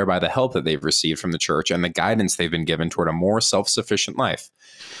would swear by the help that they've received from the church and the guidance they've been given toward a more self-sufficient life.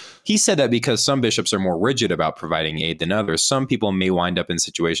 He said that because some bishops are more rigid about providing aid than others, some people may wind up in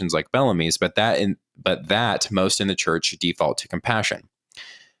situations like Bellamy's, but that most in the church default to compassion.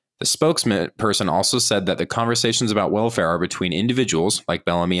 The spokesperson also said that the conversations about welfare are between individuals like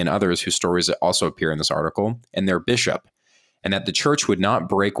Bellamy and others whose stories also appear in this article and their bishop, and that the church would not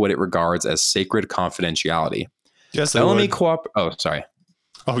break what it regards as sacred confidentiality. Yes, Bellamy they would.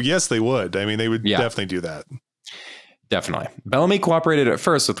 Oh, yes, they would. I mean, they would definitely do that. Definitely. Bellamy cooperated at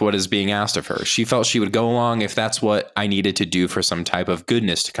first with what is being asked of her. She felt she would go along if that's what I needed to do for some type of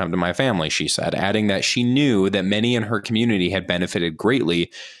goodness to come to my family, she said, adding that she knew that many in her community had benefited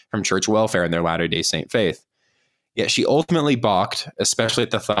greatly from church welfare in their Latter-day Saint faith. Yet she ultimately balked, especially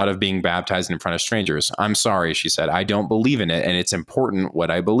at the thought of being baptized in front of strangers. I'm sorry, she said. I don't believe in it, and it's important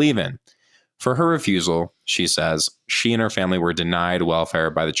what I believe in. For her refusal, she says, she and her family were denied welfare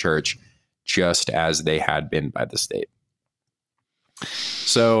by the church, just as they had been by the state.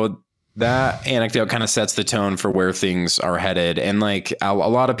 So that anecdote kind of sets the tone for where things are headed. And like a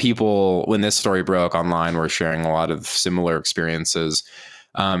lot of people, when this story broke online, were sharing a lot of similar experiences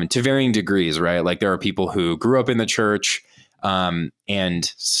to varying degrees, right? Like there are people who grew up in the church and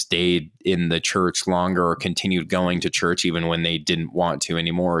stayed in the church longer or continued going to church even when they didn't want to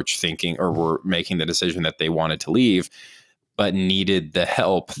anymore, thinking or were making the decision that they wanted to leave, but needed the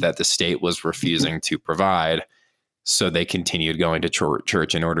help that the state was refusing to provide. So they continued going to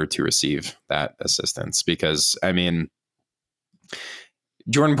church in order to receive that assistance. Because, I mean,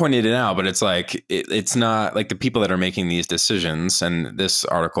 Jordan pointed it out, but it's like, it's not like the people that are making these decisions, and this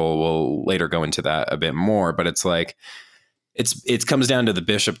article will later go into that a bit more, but it's like, it comes down to the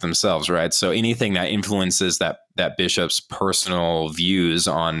bishop themselves, right? So anything that influences that bishop's personal views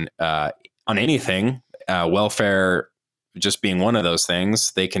on anything, welfare just being one of those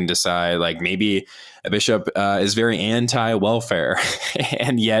things, they can decide like maybe a bishop is very anti-welfare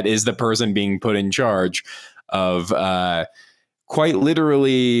and yet is the person being put in charge of quite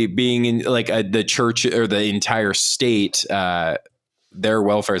literally being in like the church or the entire state. Their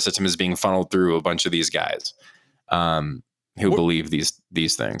welfare system is being funneled through a bunch of these guys who believe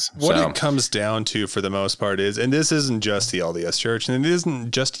these things. What it comes down to for the most part is, and this isn't just the LDS Church, and it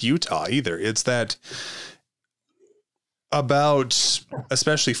isn't just Utah either. It's that about,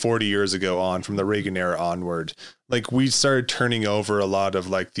 especially 40 years ago on, from the Reagan era onward, like we started turning over a lot of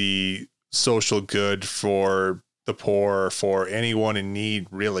like the social good for the poor, for anyone in need,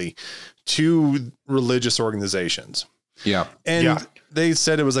 really, to religious organizations. Yeah. And they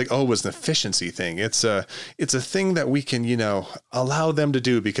said it was like, oh, it was an efficiency thing. It's a thing that we can, allow them to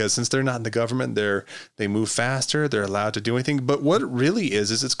do because since they're not in the government, they move faster. They're allowed to do anything. But what it really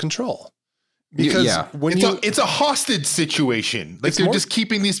is it's control. Because it's a hostage situation. Like they're just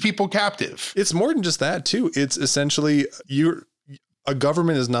keeping these people captive. It's more than just that too. It's essentially a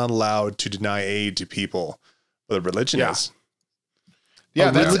government is not allowed to deny aid to people, but a religion is.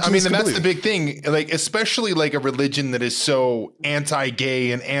 Yeah, that's the big thing. Like, especially like a religion that is so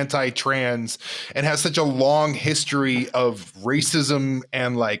anti-gay and anti-trans and has such a long history of racism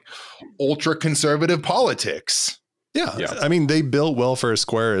and like ultra-conservative politics. Yeah. I mean, they built Welfare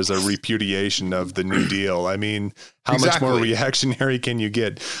Square as a repudiation of the New Deal. I mean, how much more reactionary can you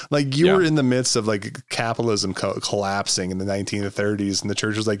get? Like you were in the midst of like capitalism collapsing in the 1930s, and the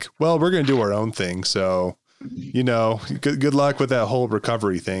church was like, well, we're going to do our own thing. So, good luck with that whole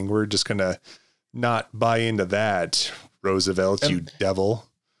recovery thing. We're just going to not buy into that, Roosevelt, you devil.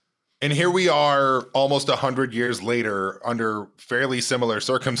 And here we are almost 100 years later under fairly similar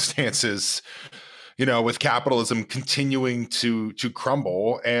circumstances, with capitalism continuing to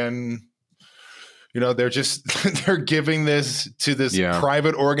crumble, and they're giving this to this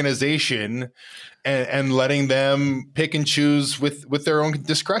private organization and letting them pick and choose with their own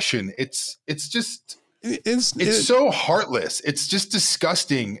discretion. It's so heartless. It's just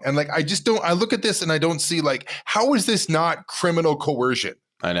disgusting. And like, I look at this and I don't see like, how is this not criminal coercion?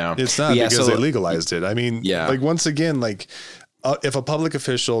 I know it's not because they legalized it. I mean, like once again, like if a public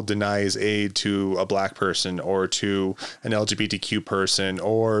official denies aid to a black person or to an LGBTQ person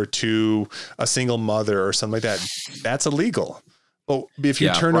or to a single mother or something like that, that's illegal. But if you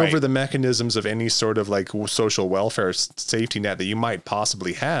turn over the mechanisms of any sort of like social welfare safety net that you might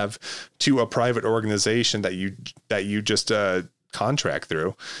possibly have to a private organization that you just contract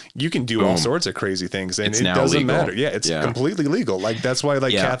through, you can do all sorts of crazy things, and it doesn't legal. Matter. Yeah, it's completely legal. Like that's why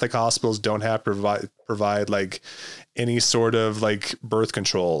like Catholic hospitals don't have to provide like any sort of like birth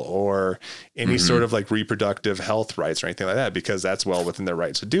control or any sort of like reproductive health rights or anything like that, because that's well within their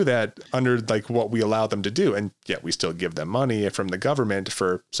rights to do that under like what we allow them to do. And yet we still give them money from the government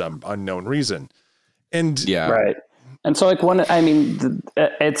for some unknown reason. And right. And so like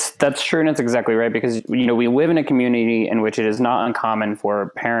that's true. And it's exactly right, because, you know, we live in a community in which it is not uncommon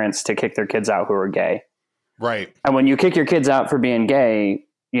for parents to kick their kids out who are gay. Right. And when you kick your kids out for being gay,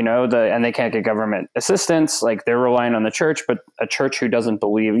 you know, and they can't get government assistance, like they're relying on the church, but a church who doesn't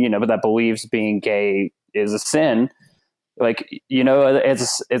believe, you know, but that believes being gay is a sin. Like, you know,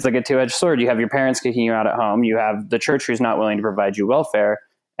 it's like a two-edged sword. You have your parents kicking you out at home. You have the church who's not willing to provide you welfare.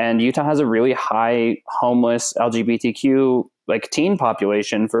 And Utah has a really high homeless LGBTQ like teen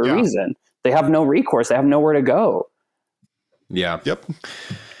population for a reason. They have no recourse. They have nowhere to go. Yeah. Yep.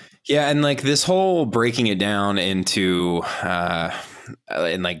 Yeah. And like this whole breaking it down into,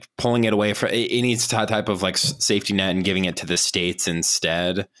 and like pulling it away from any type of like safety net and giving it to the states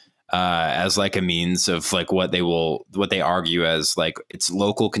instead, as like a means of like what they argue as like it's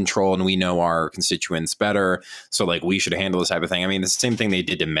local control and we know our constituents better, so like we should handle this type of thing. I mean, the same thing they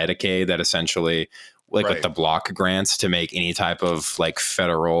did to Medicaid, that essentially like with the block grants to make any type of like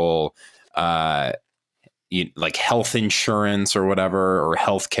federal like health insurance or whatever, or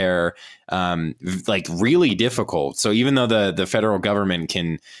healthcare, like really difficult. So even though the federal government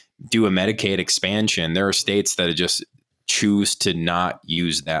can do a Medicaid expansion, there are states that just choose to not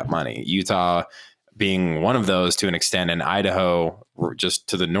use that money. Utah being one of those to an extent, and Idaho just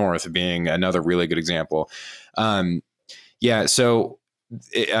to the north being another really good example. So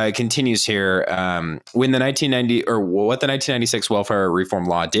it continues here. When the 1990 or what the 1996 welfare reform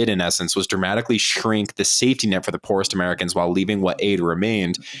law did, in essence, was dramatically shrink the safety net for the poorest Americans while leaving what aid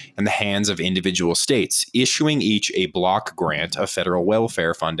remained in the hands of individual states, issuing each a block grant of federal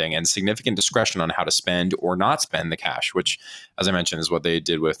welfare funding and significant discretion on how to spend or not spend the cash, which, as I mentioned, is what they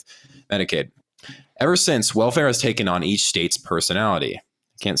did with Medicaid. Ever since, welfare has taken on each state's personality.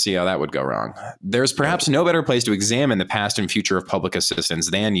 Can't see how that would go wrong. There's perhaps no better place to examine the past and future of public assistance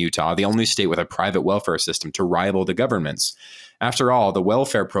than Utah, the only state with a private welfare system to rival the government's. After all, the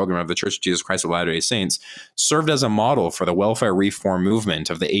welfare program of the Church of Jesus Christ of Latter-day Saints served as a model for the welfare reform movement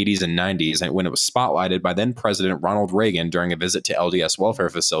of the 80s and 90s, and when it was spotlighted by then President Ronald Reagan during a visit to LDS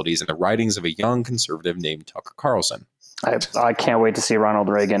welfare facilities in the writings of a young conservative named Tucker Carlson. I can't wait to see Ronald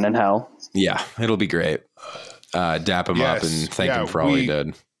Reagan in hell. Yeah, it'll be great. Dap him up and thank him for all he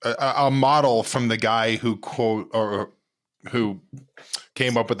did. A model from the guy who who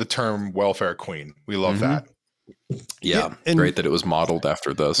came up with the term welfare queen. We love that. Yeah, and great that it was modeled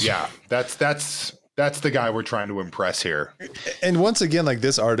after this. Yeah, that's the guy we're trying to impress here. And once again, like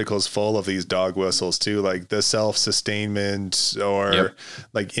this article is full of these dog whistles too, like the self-sustainment or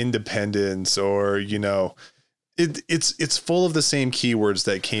like independence, or, you know, it's full of the same keywords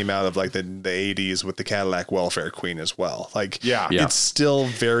that came out of like the 80s with the Cadillac welfare queen as well. Like, it's still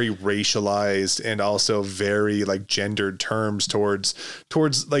very racialized and also very like gendered terms towards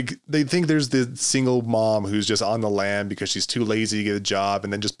like, they think there's the single mom who's just on the lam because she's too lazy to get a job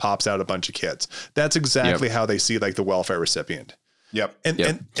and then just pops out a bunch of kids. That's exactly how they see like the welfare recipient.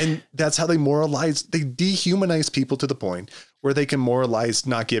 And that's how they moralize. They dehumanize people to the point where they can moralize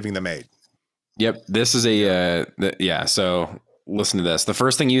not giving them aid. Yep. This is so listen to this. The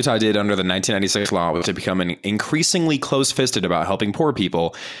first thing Utah did under the 1996 law was to become increasingly close-fisted about helping poor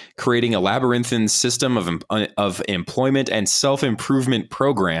people, creating a labyrinthine system of employment and self-improvement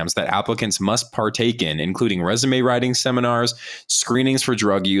programs that applicants must partake in, including resume writing seminars, screenings for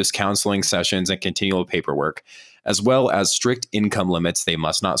drug use, counseling sessions, and continual paperwork, as well as strict income limits they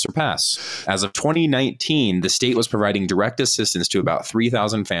must not surpass. As of 2019, the state was providing direct assistance to about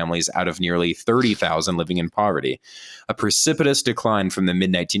 3,000 families out of nearly 30,000 living in poverty, a precipitous decline from the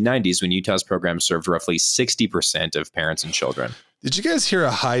mid-1990s when Utah's program served roughly 60% of parents and children. Did you guys hear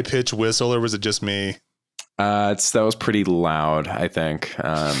a high-pitched whistle, or was it just me? That was pretty loud, I think.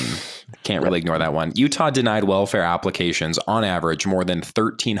 Can't really ignore that one. Utah denied welfare applications on average more than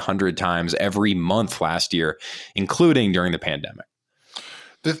 1,300 times every month last year, including during the pandemic.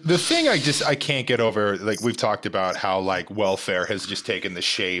 The thing I can't get over, like we've talked about how like welfare has just taken the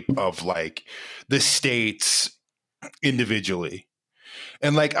shape of like the states individually.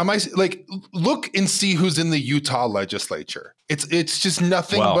 And like, look and see who's in the Utah legislature. It's just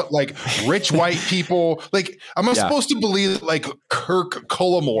nothing but like rich white people. Like, am I supposed to believe that like Kirk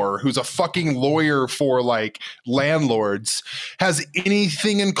Cullimore, who's a fucking lawyer for like landlords, has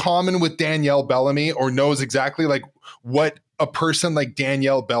anything in common with Danielle Bellamy or knows exactly like what a person like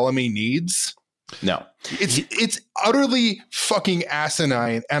Danielle Bellamy needs? No. It's utterly fucking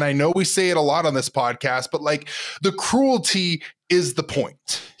asinine. And I know we say it a lot on this podcast, but like the cruelty is the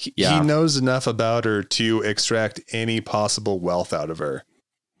point. He knows enough about her to extract any possible wealth out of her.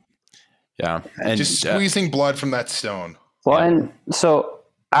 Yeah. And just squeezing blood from that stone. Well, and so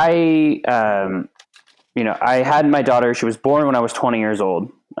I had my daughter. She was born when I was 20 years old.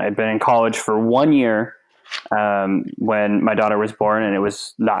 I had been in college for 1 year when my daughter was born, and it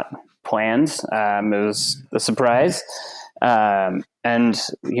was not planned. It was a surprise. And,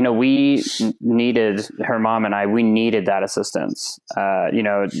 we needed, her mom and I, we needed that assistance.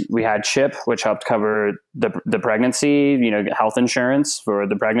 We had CHIP, which helped cover the pregnancy, health insurance for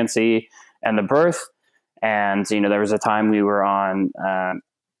the pregnancy and the birth. And, there was a time we were on,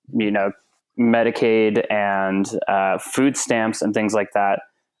 Medicaid and food stamps and things like that,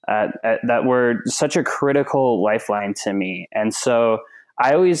 that were such a critical lifeline to me. And so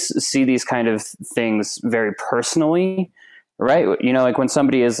I always see these kind of things very personally, right? Like when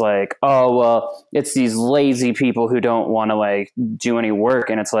somebody is like, oh, well, it's these lazy people who don't want to like do any work.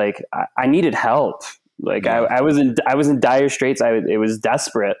 And it's like, I needed help. Like I was in dire straits. It was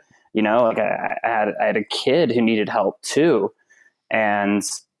desperate, like I had a kid who needed help too. And,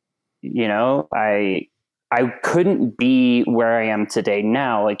 I couldn't be where I am today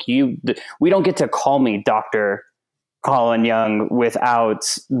now. Like we don't get to call me Dr. Colin Young without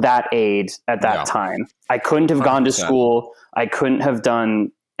that aid at that time. I couldn't have gone to school. I couldn't have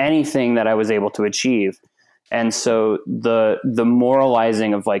done anything that I was able to achieve. And so the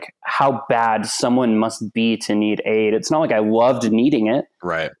moralizing of like how bad someone must be to need aid. It's not like I loved needing it.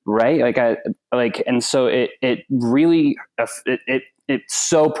 Right. And so it really, it's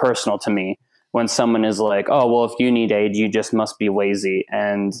so personal to me when someone is like, oh, well, if you need aid, you just must be lazy.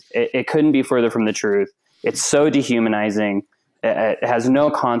 And it couldn't be further from the truth. It's so dehumanizing. It has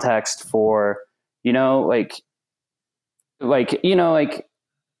no context for, an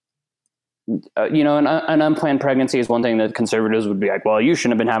unplanned pregnancy is one thing that conservatives would be like, well, you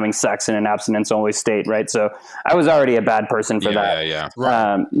shouldn't have been having sex in an abstinence only state. Right. So I was already a bad person for that. Yeah.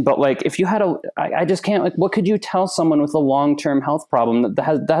 Right. But like, if you had I just can't, like, what could you tell someone with a long-term health problem that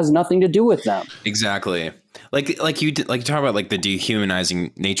has nothing to do with them? Exactly. Like you talk about like the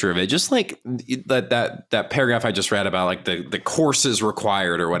dehumanizing nature of it, just like that paragraph I just read about like the courses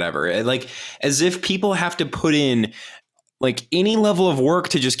required or whatever, like as if people have to put in like any level of work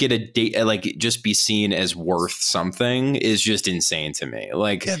to just get a date, like just be seen as worth something is just insane to me.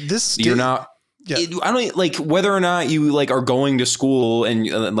 Like you're not. Yeah. I don't like whether or not you like are going to school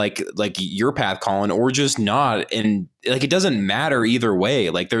and like your path, Colin, or just not. And like, it doesn't matter either way.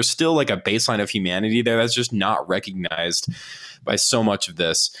 Like there's still like a baseline of humanity there that's just not recognized by so much of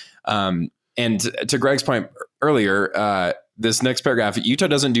this. And to Greg's point earlier, this next paragraph, Utah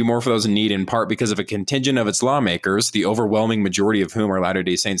doesn't do more for those in need in part because of a contingent of its lawmakers, the overwhelming majority of whom are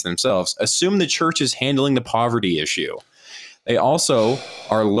Latter-day Saints themselves, assume the church is handling the poverty issue. They also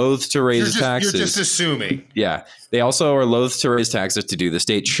are loath to raise taxes. You're just assuming. Yeah. They also are loath to raise taxes to do the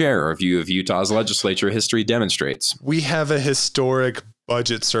state share, a view of Utah's legislature history demonstrates. We have a historic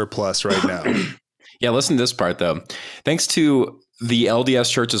budget surplus right now. Yeah, listen to this part, though. Thanks to the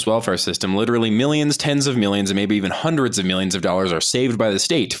LDS Church's welfare system, literally millions, tens of millions, and maybe even hundreds of millions of dollars are saved by the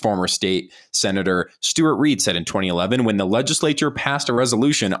state, former state Senator Stuart Reed said in 2011 when the legislature passed a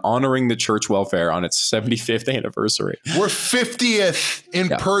resolution honoring the church welfare on its 75th anniversary. We're 50th in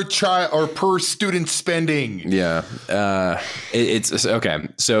per child or per student spending. Yeah. It's okay.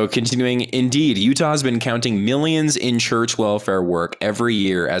 So continuing, indeed, Utah has been counting millions in church welfare work every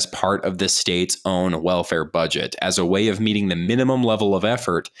year as part of the state's own welfare budget. As a way of meeting the minimum level of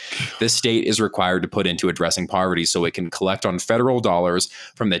effort the state is required to put into addressing poverty so it can collect on federal dollars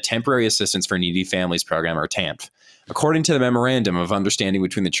from the Temporary Assistance for Needy Families Program, or TANF. According to the Memorandum of Understanding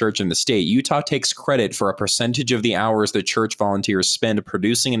between the church and the state, Utah takes credit for a percentage of the hours the church volunteers spend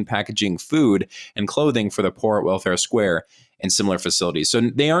producing and packaging food and clothing for the poor at Welfare Square and similar facilities. So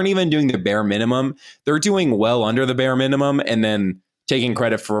they aren't even doing the bare minimum. They're doing well under the bare minimum and then taking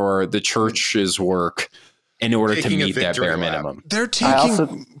credit for the church's work in order to meet that bare minimum. They're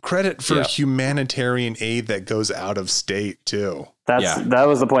taking credit for humanitarian aid that goes out of state too. That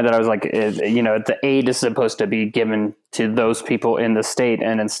was the point that I was like, the aid is supposed to be given to those people in the state,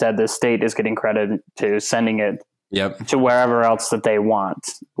 and instead the state is getting credit to sending it Yep. to wherever else that they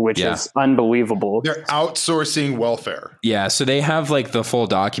want, which is unbelievable. They're outsourcing welfare. Yeah, so they have like the full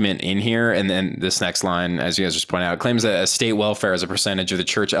document in here, and then this next line, as you guys just pointed out, claims that state welfare is a percentage of the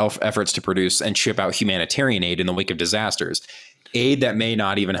church efforts to produce and ship out humanitarian aid in the wake of disasters. Aid that may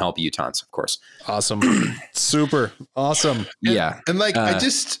not even help Utahns, of course. Awesome. Super awesome. And like, I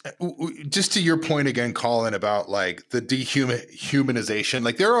just to your point again, Colin, about like the dehumanization,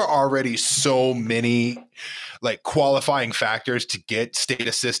 like there are already so many like qualifying factors to get state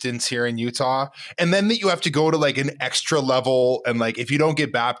assistance here in Utah. And then that you have to go to like an extra level. And like, if you don't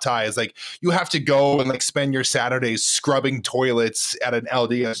get baptized, like you have to go and like spend your Saturdays scrubbing toilets at an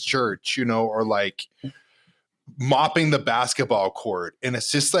LDS church, you know, or like mopping the basketball court. And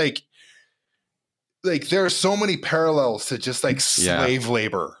it's just like there are so many parallels to just like slave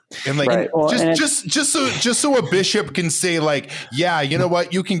labor, and like just so a bishop can say like, yeah, you know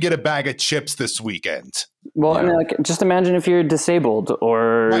what, you can get a bag of chips this weekend. Well, I mean, like, just imagine if you're disabled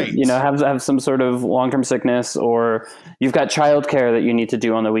or, you know, have some sort of long-term sickness, or you've got childcare that you need to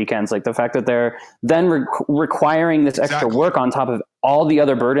do on the weekends. Like the fact that they're then requiring this extra work on top of all the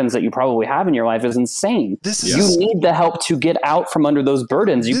other burdens that you probably have in your life is insane. You need the help to get out from under those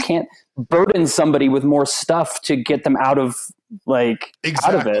burdens. You can't burden somebody with more stuff to get them out of out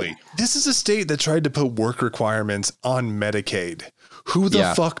of it. This is a state that tried to put work requirements on Medicaid. Who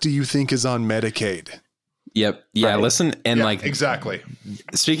the fuck do you think is on Medicaid? Yep. Yeah. Right. Listen. And exactly.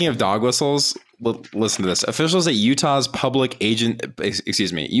 Speaking of dog whistles, listen to this. Officials at Utah's Public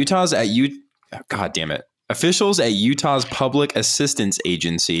Assistance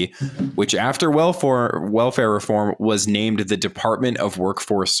Agency, which after welfare reform was named the Department of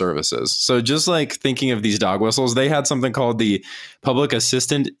Workforce Services. So just like thinking of these dog whistles, they had something called the Public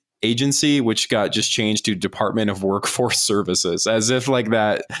Assistant Agency, which got just changed to Department of Workforce Services, as if like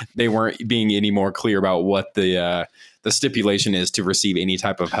that they weren't being any more clear about what the stipulation is to receive any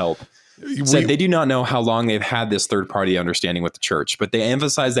type of help. Said they do not know how long they've had this third-party understanding with the church, but they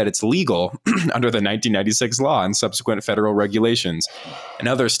emphasize that it's legal under the 1996 law and subsequent federal regulations, and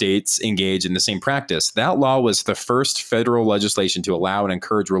other states engage in the same practice. That law was the first federal legislation to allow and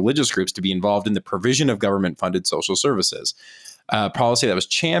encourage religious groups to be involved in the provision of government-funded social services. Policy that was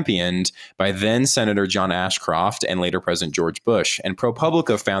championed by then Senator John Ashcroft and later President George Bush. And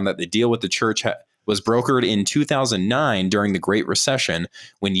ProPublica found that the deal with the church was brokered in 2009 during the Great Recession,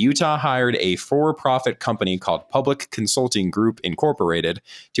 when Utah hired a for-profit company called Public Consulting Group Incorporated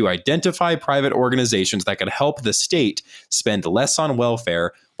to identify private organizations that could help the state spend less on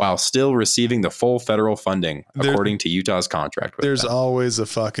welfare while still receiving the full federal funding, according to Utah's contract with There's them. always a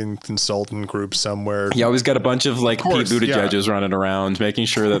fucking consultant group somewhere. You always got a bunch of like Pete Buttigieg's running around, making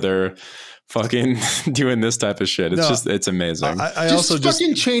sure that they're fucking doing this type of shit. It's it's amazing. I also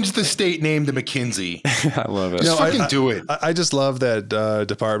fucking change the state name to McKinsey. I love it. Just fucking do it. I just love that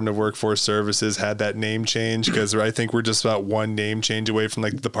Department of Workforce Services had that name change, because I think we're just about one name change away from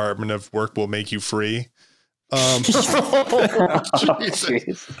like the Department of Work will make you free. Damn. The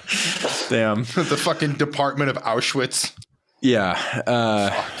fucking Department of Auschwitz.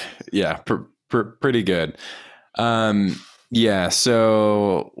 Yeah. Pretty good. Yeah.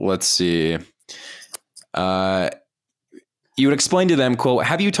 So let's see. You would explain to them, quote,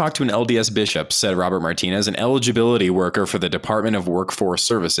 "Have you talked to an LDS bishop?" said Robert Martinez, an eligibility worker for the Department of Workforce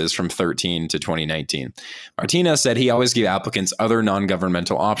Services from 2013 to 2019. Martinez said he always gave applicants other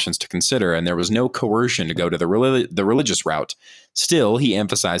non-governmental options to consider, and there was no coercion to go to the religious route. Still, he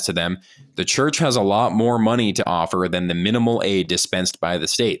emphasized to them, the church has a lot more money to offer than the minimal aid dispensed by the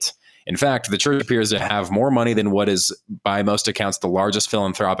state. In fact, the church appears to have more money than what is, by most accounts, the largest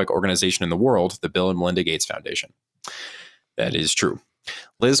philanthropic organization in the world, the Bill and Melinda Gates Foundation. That is true.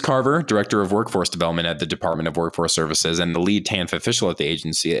 Liz Carver, Director of Workforce Development at the Department of Workforce Services and the lead TANF official at the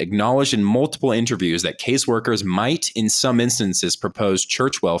agency, acknowledged in multiple interviews that caseworkers might, in some instances, propose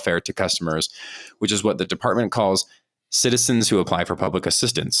church welfare to customers, which is what the department calls citizens who apply for public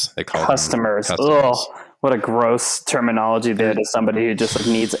assistance. They call customers. Them customers. Oh, what a gross terminology there to somebody who just like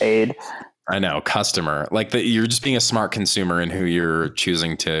needs aid. I know, customer. Like you're just being a smart consumer in who you're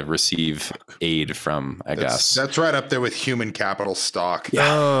choosing to receive aid from, I guess. That's right up there with human capital stock.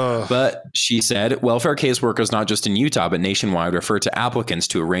 Yeah. But she said welfare caseworkers, not just in Utah, but nationwide, refer to applicants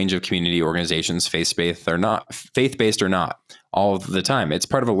to a range of community organizations, faith-based or not, all of the time. It's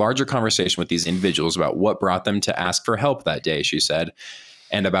part of a larger conversation with these individuals about what brought them to ask for help that day, she said,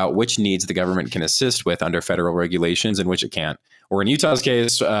 and about which needs the government can assist with under federal regulations and which it can't. Or in Utah's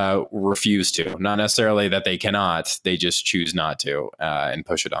case, refuse to. Not necessarily that they cannot, they just choose not to and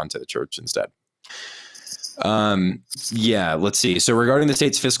push it onto the church instead. Yeah, let's see. So regarding the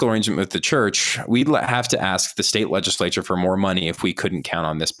state's fiscal arrangement with the church, we'd have to ask the state legislature for more money if we couldn't count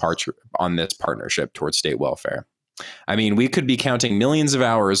on this partnership towards state welfare. I mean, we could be counting millions of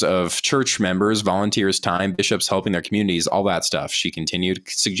hours of church members, volunteers' time, bishops helping their communities, all that stuff, she continued,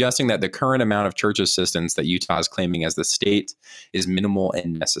 suggesting that the current amount of church assistance that Utah is claiming as the state is minimal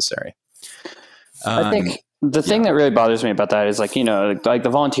and necessary. I think the thing that really bothers me about that is like the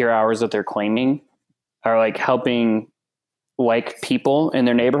volunteer hours that they're claiming are like helping like people in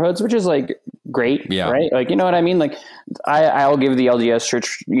their neighborhoods, which is like great, right? Like, you know what I mean? Like I'll give the LDS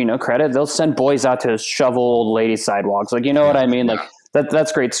church, credit. They'll send boys out to shovel old ladies' sidewalks. Like, you know what I mean? Like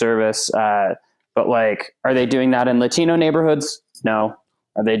that's great service. But like, are they doing that in Latino neighborhoods? No.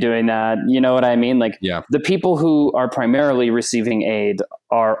 Are they doing that? You know what I mean? Like the people who are primarily receiving aid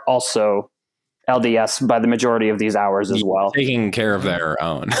are also LDS by the majority of these hours as well. Taking care of their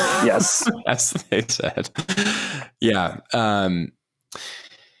own. Yes. That's what they said. Yeah.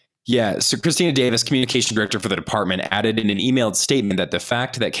 So Christina Davis, communication director for the department, added in an emailed statement that the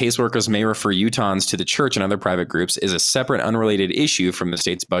fact that caseworkers may refer Utahns to the church and other private groups is a separate, unrelated issue from the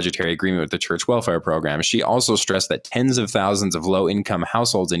state's budgetary agreement with the church welfare program. She also stressed that tens of thousands of low-income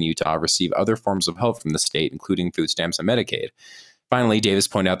households in Utah receive other forms of help from the state, including food stamps and Medicaid. Finally, Davis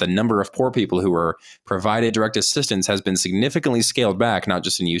pointed out the number of poor people who were provided direct assistance has been significantly scaled back, not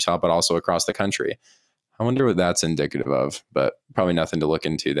just in Utah, but also across the country. I wonder what that's indicative of, but probably nothing to look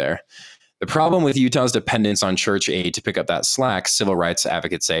into there. The problem with Utah's dependence on church aid to pick up that slack, civil rights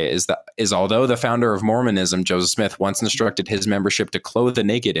advocates say, is although the founder of Mormonism, Joseph Smith, once instructed his membership to clothe the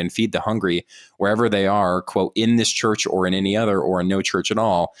naked and feed the hungry wherever they are, quote, in this church or in any other or in no church at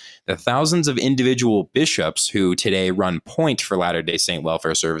all, the thousands of individual bishops who today run point for Latter-day Saint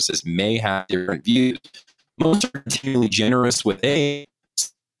welfare services may have different views. Most are continually generous with aid,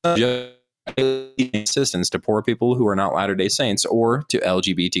 assistance to poor people who are not Latter-day Saints or to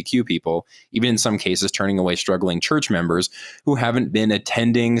LGBTQ people, even in some cases turning away struggling church members who haven't been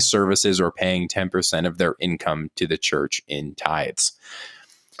attending services or paying 10% of their income to the church in tithes.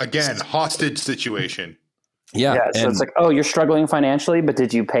 Again, hostage situation. Yeah. So it's like, oh, you're struggling financially, but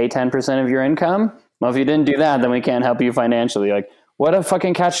did you pay 10% of your income? Well, if you didn't do that, then we can't help you financially. Like, what a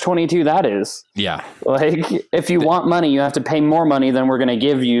fucking catch-22 that is. Yeah. Like, if you want money, you have to pay more money than we're going to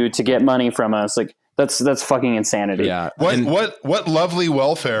give you to get money from us. Like, that's fucking insanity. Yeah. What lovely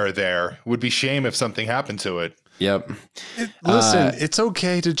welfare there. Would be shame if something happened to it. Yep. Listen, it's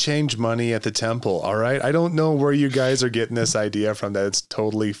okay to change money at the temple. All right. I don't know where you guys are getting this idea from. That it's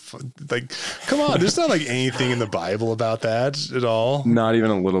totally like, come on. There's not like anything in the Bible about that at all. Not even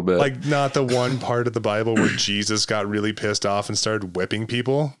a little bit. Like not the one part of the Bible where Jesus got really pissed off and started whipping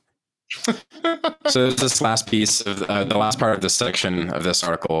people. So this last piece of the last part of this section of this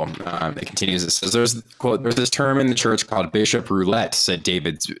article, it continues. It says, "There's this term in the church called bishop roulette," said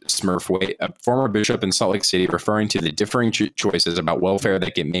David Smurfwaite, a former bishop in Salt Lake City, referring to the differing choices about welfare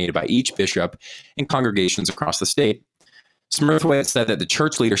that get made by each bishop and congregations across the state. Smurfwaite said that the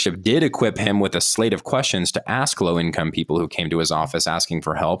church leadership did equip him with a slate of questions to ask low-income people who came to his office asking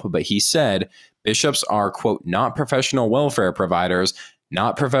for help, but he said bishops are, quote, not professional welfare providers,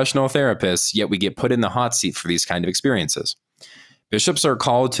 not professional therapists, yet we get put in the hot seat for these kind of experiences. Bishops are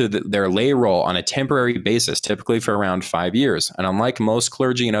called to their lay role on a temporary basis, typically for around 5 years. And unlike most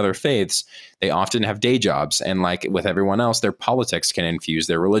clergy in other faiths, they often have day jobs. And like with everyone else, their politics can infuse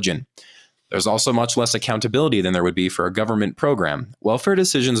their religion. There's also much less accountability than there would be for a government program. Welfare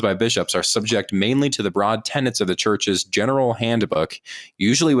decisions by bishops are subject mainly to the broad tenets of the church's general handbook,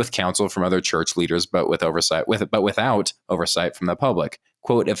 usually with counsel from other church leaders, but without oversight from the public.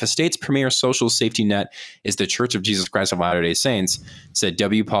 Quote, if a state's premier social safety net is the Church of Jesus Christ of Latter-day Saints, said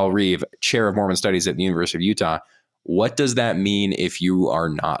W. Paul Reeve, chair of Mormon Studies at the University of Utah, what does that mean if you are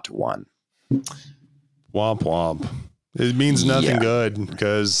not one? Womp womp. It means nothing good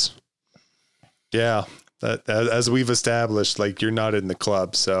because... yeah, that as we've established, like you're not in the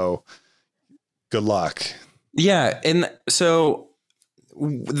club, so good luck. Yeah, and so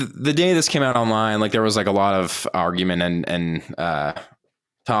the day this came out online, like there was like a lot of argument and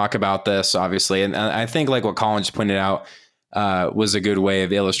talk about this, obviously, and I think like what Colin just pointed out was a good way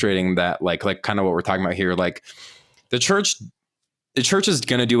of illustrating that, like kind of what we're talking about here. Like the church is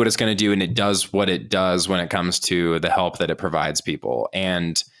going to do what it's going to do, and it does what it does when it comes to the help that it provides people,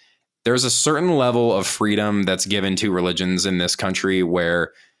 and there's a certain level of freedom that's given to religions in this country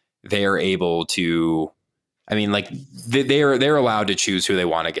where they are able to, I mean, like they're allowed to choose who they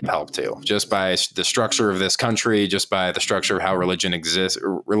want to give help to, just by the structure of this country, just by the structure of how religion exists,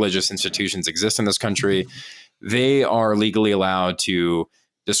 religious institutions exist in this country. They are legally allowed to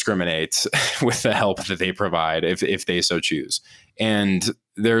discriminate with the help that they provide if they so choose. And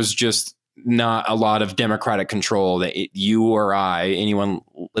there's just not a lot of democratic control that you or I, anyone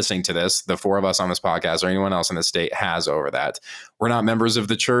listening to this, the four of us on this podcast, or anyone else in the state has over that. We're not members of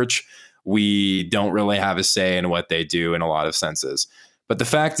the church. We don't really have a say in what they do in a lot of senses. But the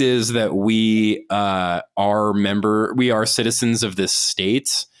fact is that we are citizens of this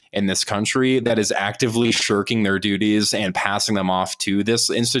state in this country that is actively shirking their duties and passing them off to this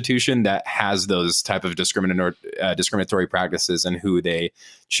institution that has those type of discriminatory practices and who they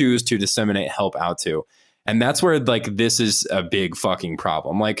choose to disseminate help out to. And that's where like this is a big fucking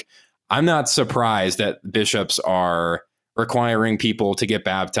problem. Like, I'm not surprised that bishops are requiring people to get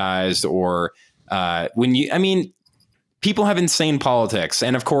baptized or people have insane politics.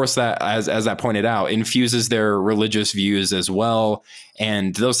 And of course that, as that pointed out, infuses their religious views as well.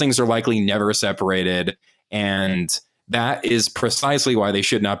 And those things are likely never separated. And that is precisely why they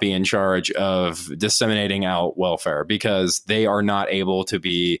should not be in charge of disseminating out welfare, because they are not able to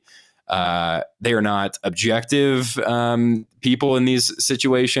be, they are not objective people in these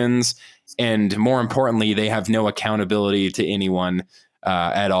situations. And more importantly, they have no accountability to anyone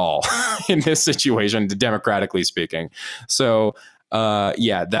at all in this situation, democratically speaking. So,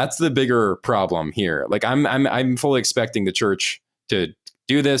 that's the bigger problem here. Like, I'm fully expecting the church to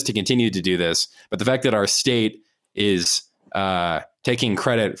do this, to continue to do this, but the fact that our state is taking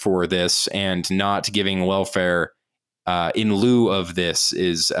credit for this and not giving welfare in lieu of this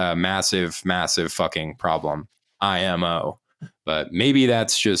is a massive, massive fucking problem. IMO. But maybe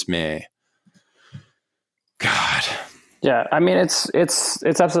that's just me. God. Yeah, I mean, it's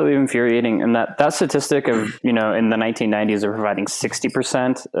absolutely infuriating. And that statistic of, in the 1990s of providing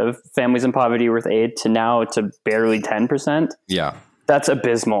 60% of families in poverty with aid to now to barely 10%. Yeah. That's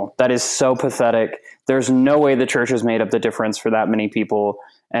abysmal. That is so pathetic. There's no way the church has made up the difference for that many people.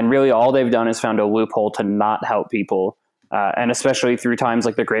 And really all they've done is found a loophole to not help people. And especially through times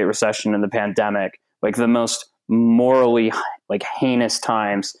like the Great Recession and the pandemic, like the most morally like heinous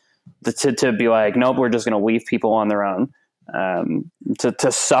times, to be like, nope, we're just going to leave people on their own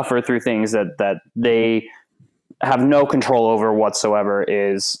to suffer through things that they have no control over whatsoever.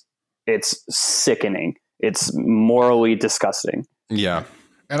 It's sickening. It's morally disgusting. Yeah.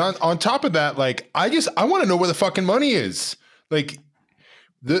 And on top of that, like, I want to know where the fucking money is. Like,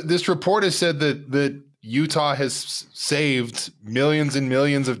 this report has said that Utah has saved millions and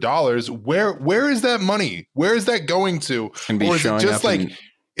millions of dollars. Where is that money? Where is that going to? Or is it just like,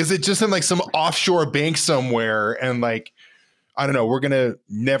 is it just in like some offshore bank somewhere? And like, I don't know, we're going to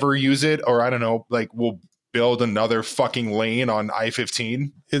never use it. Or I don't know, like we'll build another fucking lane on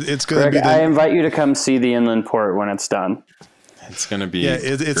I-15. It's going to be. I invite you to come see the inland port when it's done. It's going to be. Yeah,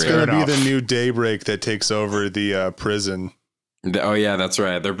 it's going to be the new Daybreak that takes over the prison. Oh yeah, that's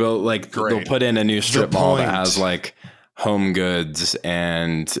right. They're built like they'll put in a new strip mall that has like Home Goods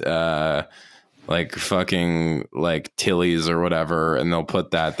and like fucking like Tilly's or whatever, and they'll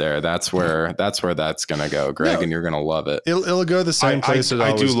put that there. That's where that's gonna go, Greg, and you're gonna love it. It'll go the same place.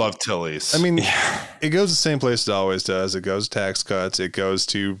 I do love Tilly's. I mean, it goes the same place it always does. It goes tax cuts. It goes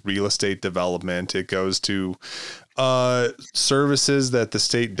to real estate development. It goes to services that the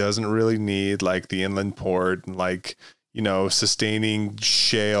state doesn't really need, like the inland port, like sustaining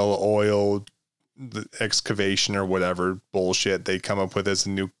shale oil, the excavation or whatever bullshit they come up with as a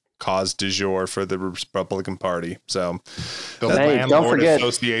new cause du jour for the Republican Party. So the Landlord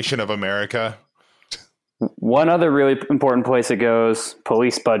Association of America. One other really important place it goes: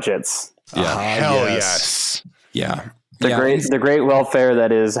 police budgets. Yeah, hell yes. Yeah. The great welfare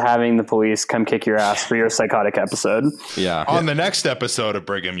that is having the police come kick your ass for your psychotic episode. Yeah. On the next episode of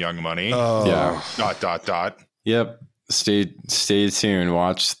Brigham Young Money. Oh. Yeah. ... Yep. Stay tuned.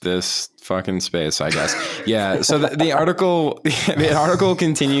 Watch this fucking space, I guess. Yeah. So the article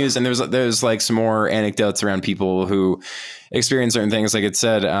continues, and there's like some more anecdotes around people who experience certain things. Like it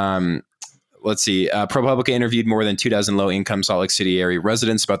said, let's see. ProPublica interviewed more than 24 low-income Salt Lake City area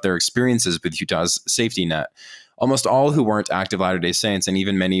residents about their experiences with Utah's safety net. Almost all who weren't active Latter-day Saints, and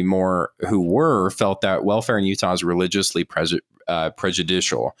even many more who were, felt that welfare in Utah is religiously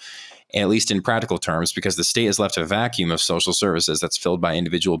prejudicial, at least in practical terms, because the state has left a vacuum of social services that's filled by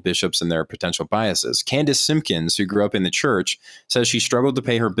individual bishops and their potential biases. Candace Simpkins, who grew up in the church, says she struggled to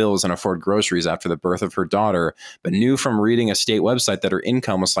pay her bills and afford groceries after the birth of her daughter, but knew from reading a state website that her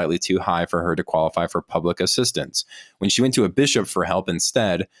income was slightly too high for her to qualify for public assistance. When she went to a bishop for help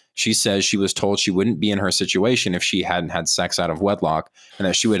instead, she says she was told she wouldn't be in her situation if she hadn't had sex out of wedlock, and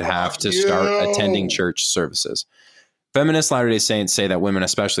that she would have to start attending church services. Feminist Latter-day Saints say that women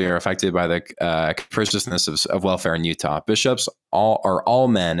especially are affected by the capriciousness of welfare in Utah. Bishops are all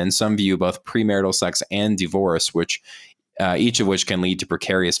men, and some view both premarital sex and divorce, which each of which can lead to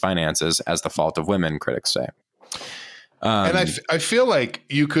precarious finances, as the fault of women, critics say. And I feel like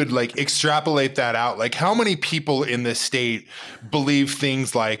you could like extrapolate that out. Like, how many people in this state believe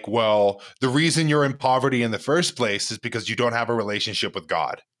things like, well, the reason you're in poverty in the first place is because you don't have a relationship with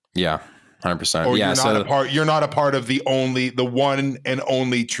God. Yeah. 100%. Or Yeah, you're not a part of the one and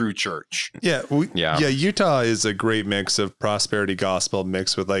only true church. Yeah. Utah is a great mix of prosperity gospel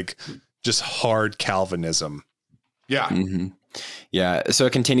mixed with like just hard Calvinism. Yeah. Mm-hmm. Yeah. So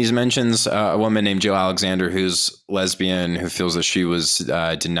it continues, mentions a woman named Jill Alexander, who's lesbian, who feels that she was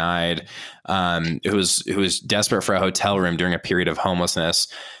denied, who was desperate for a hotel room during a period of homelessness.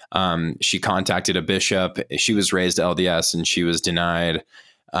 She contacted a bishop. She was raised LDS and she was denied.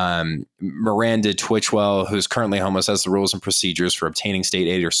 Miranda Twitchwell, who's currently homeless, says the rules and procedures for obtaining state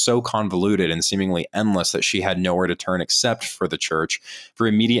aid are so convoluted and seemingly endless that she had nowhere to turn except for the church for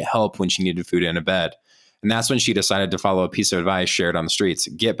immediate help when she needed food and a bed. And that's when she decided to follow a piece of advice shared on the streets: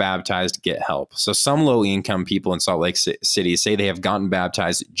 get baptized, get help. So some low income people in Salt Lake City say they have gotten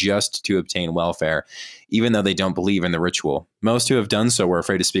baptized just to obtain welfare, even though they don't believe in the ritual. Most who have done so were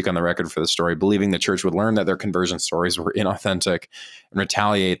afraid to speak on the record for the story, believing the church would learn that their conversion stories were inauthentic and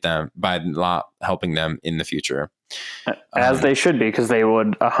retaliate them by not helping them in the future. As they should be, because they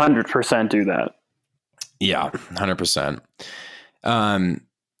would 100% do that. Yeah, 100%.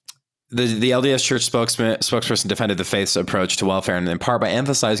 The LDS Church spokesperson defended the faith's approach to welfare, and in part by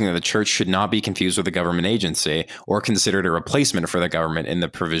emphasizing that the church should not be confused with a government agency or considered a replacement for the government in the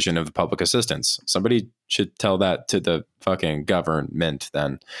provision of public assistance. Somebody should tell that to the fucking government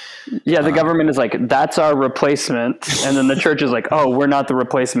then. Yeah, the government is like, that's our replacement. And then the church is like, oh, we're not the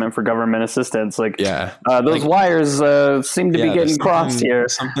replacement for government assistance. Like, those wires seem to be getting crossed here.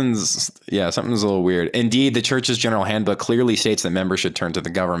 Something's a little weird. Indeed, the church's general handbook clearly states that members should turn to the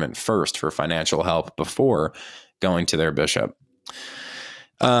government first for financial help before going to their bishop.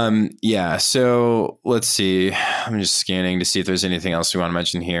 So let's see. I'm just scanning to see if there's anything else we want to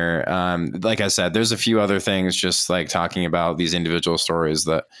mention here. Like I said, there's a few other things just like talking about these individual stories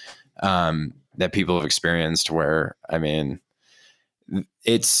that that people have experienced where, I mean,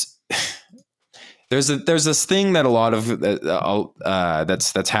 it's there's this thing that a lot of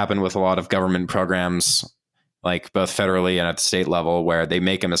that's happened with a lot of government programs, like both federally and at the state level, where they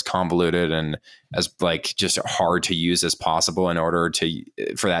make them as convoluted and as like just hard to use as possible in order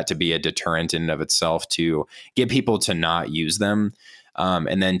for that to be a deterrent in and of itself to get people to not use them.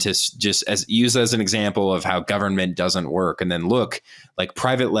 And then to just use as an example of how government doesn't work. And then look, like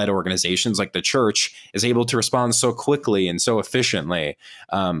private led organizations like the church is able to respond so quickly and so efficiently,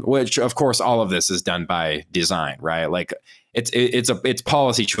 which of course all of this is done by design, right? Like it's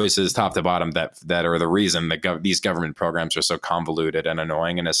policy choices top to bottom that are the reason that these government programs are so convoluted and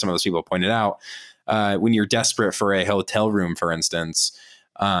annoying. And as some of those people pointed out, when you're desperate for a hotel room, for instance,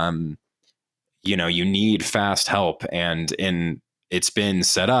 you need fast help, and it's been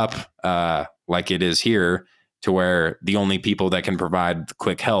set up like it is here to where the only people that can provide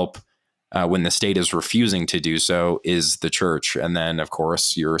quick help when the state is refusing to do so is the church. And then, of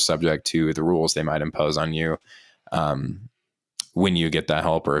course, you're subject to the rules they might impose on you when you get that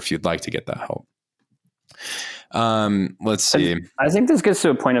help or if you'd like to get that help. Let's see. I think this gets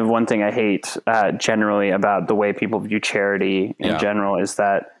to a point of one thing I hate generally about the way people view charity in general is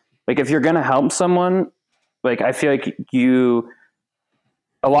that, like, if you're going to help someone, like, I feel like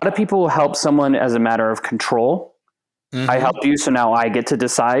a lot of people help someone as a matter of control. Mm-hmm. I helped you, so now I get to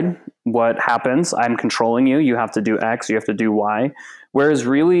decide what happens. I'm controlling you. You have to do X, you have to do Y. Whereas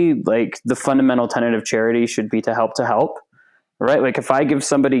really, like, the fundamental tenet of charity should be to help, right? Like, if I give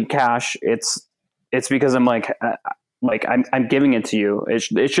somebody cash, it's because I'm like I'm giving it to you.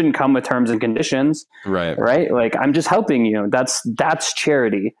 It shouldn't come with terms and conditions, right? Like, I'm just helping you. That's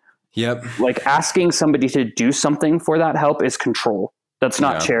charity. Yep. Like, asking somebody to do something for that help is control. That's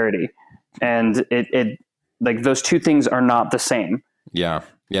not charity. And it like, those two things are not the same. Yeah.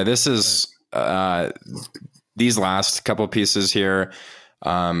 Yeah. This is, these last couple of pieces here,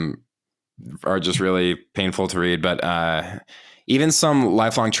 are just really painful to read, but, even some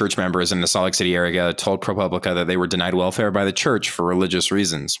lifelong church members in the Salt Lake City area told ProPublica that they were denied welfare by the church for religious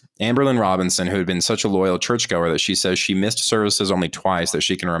reasons. Amberlynn Robinson, who had been such a loyal churchgoer that she says she missed services only twice that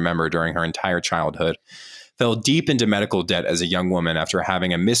she can remember during her entire childhood, fell deep into medical debt as a young woman after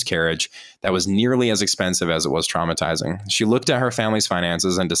having a miscarriage that was nearly as expensive as it was traumatizing. She looked at her family's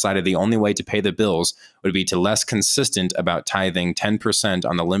finances and decided the only way to pay the bills would be to less consistent about tithing 10%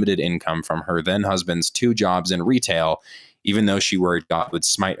 on the limited income from her then husband's 2 jobs in retail, even though she worried God would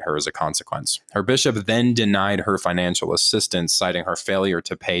smite her as a consequence. Her bishop then denied her financial assistance, citing her failure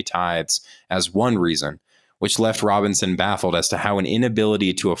to pay tithes as one reason, which left Robinson baffled as to how an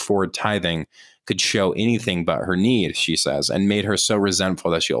inability to afford tithing could show anything but her need, she says, and made her so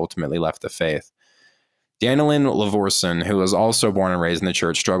resentful that she ultimately left the faith. Danilyn Lavorson, who was also born and raised in the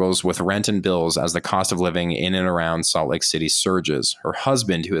church, struggles with rent and bills as the cost of living in and around Salt Lake City surges. Her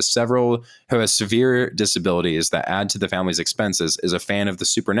husband, who has severe disabilities that add to the family's expenses, is a fan of the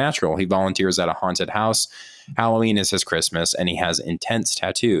supernatural. He volunteers at a haunted house. Halloween is his Christmas, and he has intense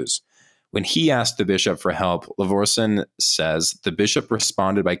tattoos. When he asked the bishop for help, Lavorson says the bishop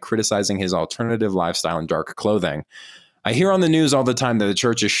responded by criticizing his alternative lifestyle and dark clothing. I hear on the news all the time that the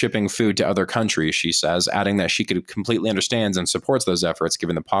church is shipping food to other countries, she says, adding that she could completely understands and supports those efforts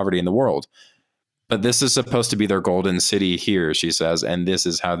given the poverty in the world. But this is supposed to be their golden city here, she says, and this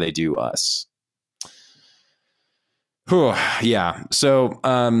is how they do us. Whew, yeah. So,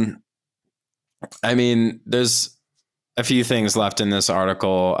 I mean, there's a few things left in this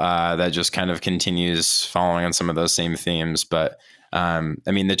article that just kind of continues following on some of those same themes. But, I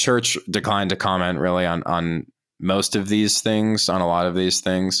mean, the church declined to comment really on most of these things, on a lot of these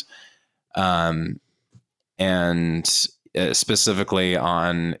things, and specifically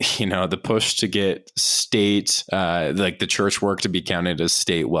on, the push to get state, like the church work to be counted as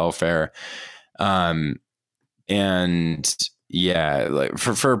state welfare. And yeah, like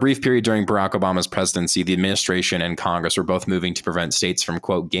for a brief period during Barack Obama's presidency, the administration and Congress were both moving to prevent states from,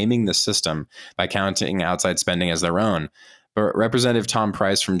 quote, gaming the system by counting outside spending as their own. But Representative Tom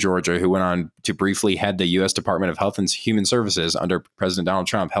Price from Georgia, who went on to briefly head the U.S. Department of Health and Human Services under President Donald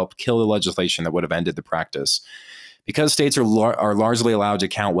Trump, helped kill the legislation that would have ended the practice. Because states are largely allowed to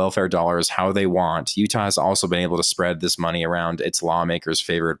count welfare dollars how they want, Utah has also been able to spread this money around its lawmakers'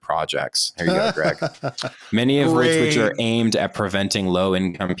 favorite projects. Here you go, Greg. Many of which are aimed at preventing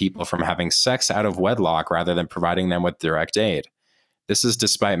low-income people from having sex out of wedlock rather than providing them with direct aid. This is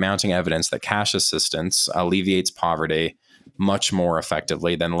despite mounting evidence that cash assistance alleviates poverty much more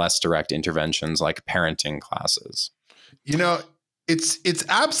effectively than less direct interventions like parenting classes. It's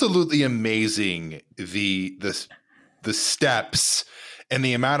absolutely amazing the steps and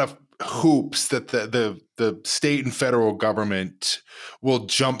the amount of hoops that the state and federal government will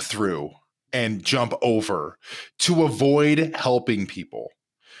jump through and jump over to avoid helping people.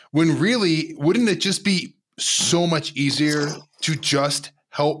 When really, wouldn't it just be so much easier to just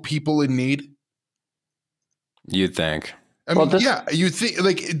help people in need? You'd think. You think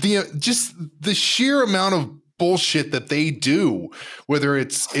like the sheer amount of bullshit that they do, whether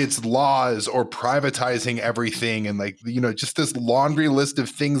it's laws or privatizing everything and just this laundry list of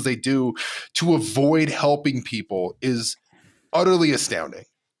things they do to avoid helping people is utterly astounding.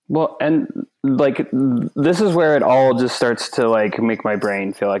 Well, and this is where it all just starts to make my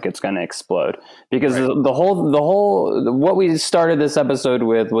brain feel like it's going to explode, because right. the whole what we started this episode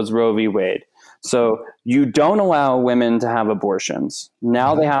with was Roe v. Wade. So you don't allow women to have abortions.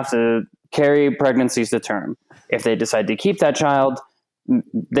 Now they have to carry pregnancies to term. If they decide to keep that child,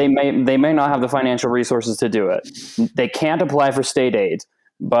 they may not have the financial resources to do it. They can't apply for state aid.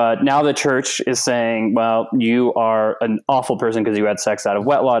 But now the church is saying, well, you are an awful person because you had sex out of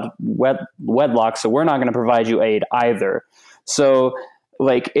wedlock, so we're not going to provide you aid either. So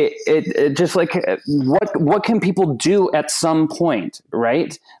it just what can people do at some point,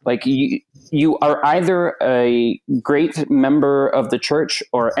 right? You are either a great member of the church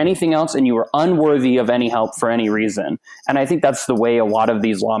or anything else, and you are unworthy of any help for any reason. And I think that's the way a lot of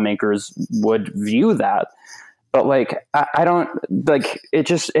these lawmakers would view that. But I don't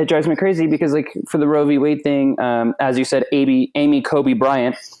it drives me crazy because for the Roe v. Wade thing, as you said, Amy Kobe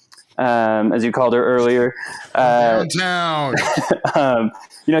Bryant, as you called her earlier, downtown.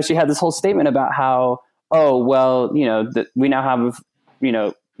 She had this whole statement about how, we now have,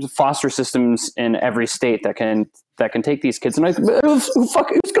 foster systems in every state that can take these kids. And who's going to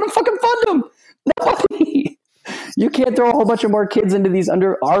fucking fund them? Nobody. You can't throw a whole bunch of more kids into these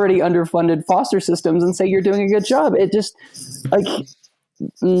already underfunded foster systems and say you're doing a good job. It just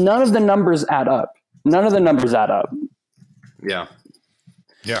none of the numbers add up. Yeah.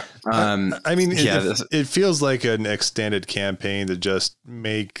 Yeah. It feels like an extended campaign to just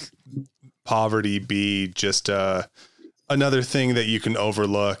make poverty be just another thing that you can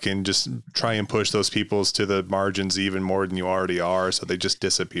overlook and just try and push those peoples to the margins even more than you already are. So they just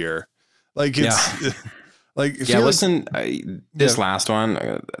disappear. Like, yeah, listen, this last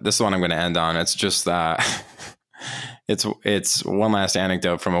one, this is the one I'm going to end on. It's just it's one last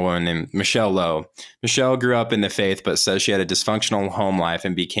anecdote from a woman named Michelle Lowe. Michelle grew up in the faith, but says she had a dysfunctional home life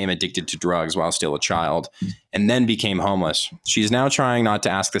and became addicted to drugs while still a child, and then became homeless. She's now trying not to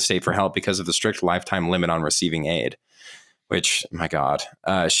ask the state for help because of the strict lifetime limit on receiving aid. Which, my God,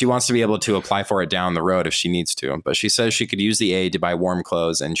 she wants to be able to apply for it down the road if she needs to. But she says she could use the aid to buy warm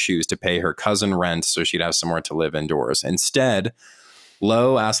clothes and shoes to pay her cousin rent so she'd have somewhere to live indoors. Instead,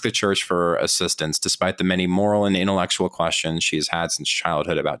 Lowe asked the church for assistance, despite the many moral and intellectual questions she's had since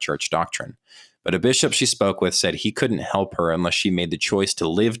childhood about church doctrine. But a bishop she spoke with said he couldn't help her unless she made the choice to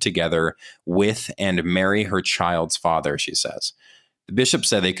live together with and marry her child's father, she says. The bishop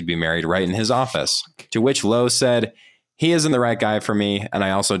said they could be married right in his office, to which Lowe said, "He isn't the right guy for me, and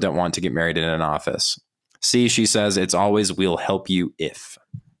I also don't want to get married in an office." See, she says, it's always, "We'll help you if."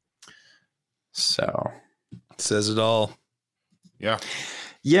 So. Says it all. Yeah.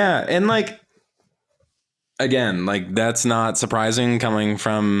 Yeah. And like, again, like that's not surprising coming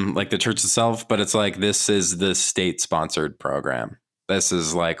from like the church itself, but it's like, this is the state sponsored program. This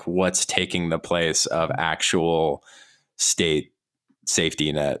is like what's taking the place of actual state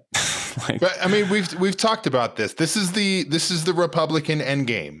safety net. But I mean, we've talked about this. This is the Republican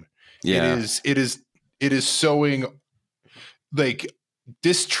endgame. Yeah. It is sowing like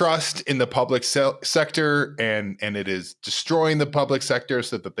distrust in the public sector, and it is destroying the public sector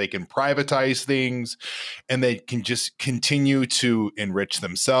so that they can privatize things and they can just continue to enrich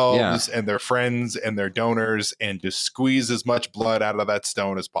themselves and their friends and their donors and just squeeze as much blood out of that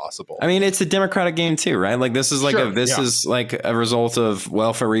stone as possible. I mean, it's a Democratic game too, right? Like this is like is like a result of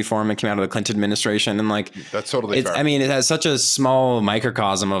welfare reform that came out of the Clinton administration, and like that's totally fair. I mean, it has such a small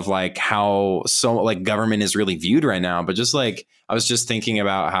microcosm of like how government is really viewed right now, but just like I was just thinking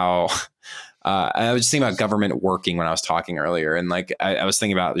about how I was just thinking about government working when I was talking earlier. And like, I was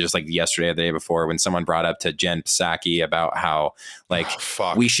thinking about just like yesterday or the day before when someone brought up to Jen Psaki about how like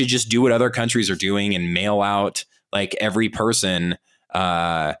we should just do what other countries are doing and mail out like every person,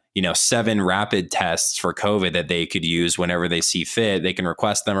 7 rapid tests for COVID that they could use whenever they see fit. They can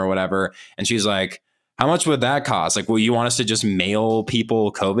request them or whatever. And she's like, how much would that cost? Like, well, you want us to just mail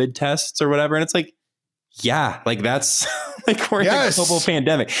people COVID tests or whatever? And it's like, yeah, like that's like we're in a global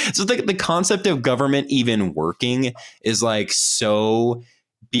pandemic. So the concept of government even working is like so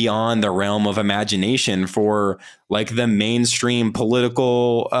beyond the realm of imagination for like the mainstream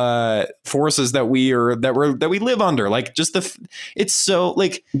political forces that we live under. Like just it's so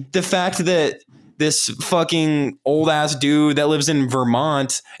like the fact that this fucking old ass dude that lives in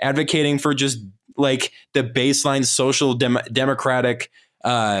Vermont advocating for just like the baseline social democratic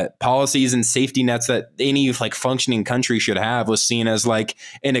policies and safety nets that any like functioning country should have was seen as like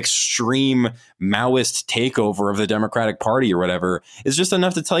an extreme Maoist takeover of the Democratic Party or whatever. It's just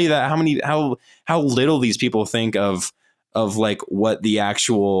enough to tell you that how little these people think of like what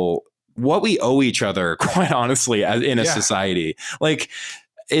we owe each other, quite honestly, in a society. Like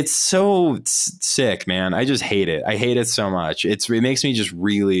it's so sick, man. I just hate it. I hate it so much. It makes me just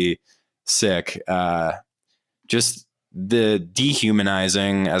really sick. Just the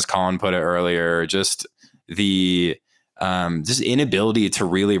dehumanizing, as Colin put it earlier, just the just inability to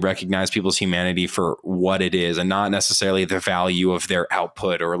really recognize people's humanity for what it is and not necessarily the value of their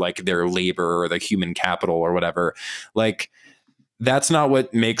output or like their labor or the human capital or whatever. Like that's not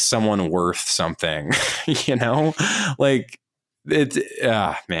what makes someone worth something, like it's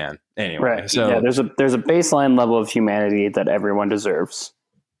man. Anyway, right. So yeah, there's a baseline level of humanity that everyone deserves.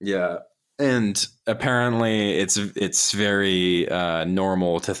 Yeah. And apparently it's very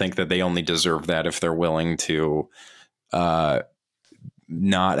normal to think that they only deserve that if they're willing to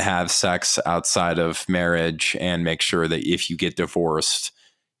not have sex outside of marriage and make sure that if you get divorced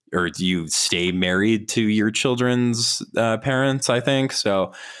or you stay married to your children's parents, I think.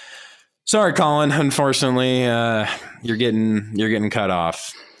 So sorry, Colin, unfortunately, you're getting cut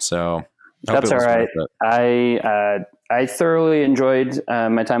off. So that's all right. I thoroughly enjoyed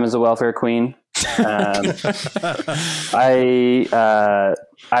my time as a welfare queen. I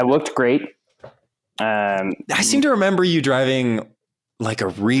looked great. I seem to remember you driving like a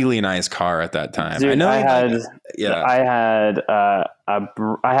really nice car at that time. Dude, I had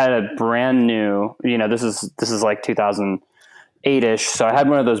a brand new. This is like 2008-ish. So I had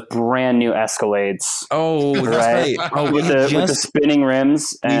one of those brand new Escalades. Oh, right. Oh, with the spinning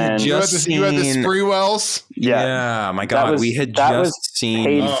rims, and you had the spree wells. Yeah, my God, we had just seen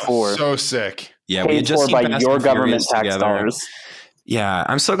paid for. So sick. Yeah, paid for by your government tax dollars. Yeah,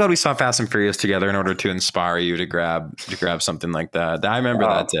 I'm so glad we saw Fast and Furious together in order to inspire you to grab something like that. I remember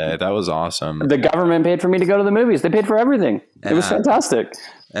that day. That was awesome. The government paid for me to go to the movies. They paid for everything. It was fantastic.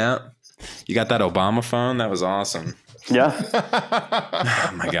 Yeah. You got that Obama phone? That was awesome. Yeah.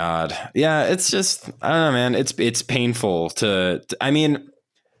 Oh my God. Yeah, it's just, I don't know, man. It's painful to I mean,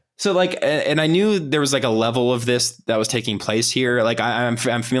 so like, and I knew there was like a level of this that was taking place here. Like I'm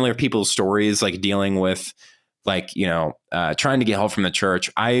familiar with people's stories, like dealing with like, you know, trying to get help from the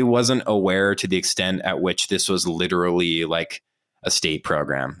church. I wasn't aware to the extent at which this was literally like a state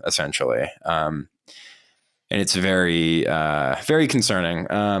program, essentially. And it's very, very concerning.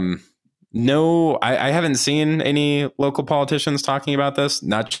 No, I haven't seen any local politicians talking about this.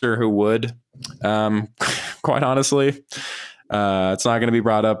 Not sure who would, quite honestly. It's not going to be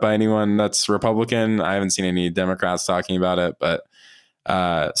brought up by anyone that's Republican. I haven't seen any Democrats talking about it, but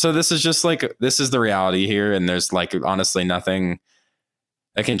so this is just like, this is the reality here. And there's like, honestly, nothing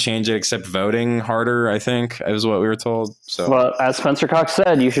that can change it except voting harder, I think, is what we were told. So, well, as Spencer Cox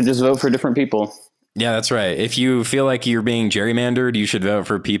said, you should just vote for different people. Yeah, that's right. If you feel like you're being gerrymandered, you should vote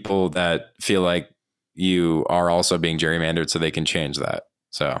for people that feel like you are also being gerrymandered so they can change that.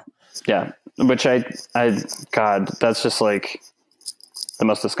 So, yeah, which God, that's just like the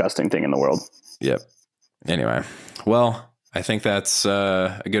most disgusting thing in the world. Yep. Anyway, well, I think that's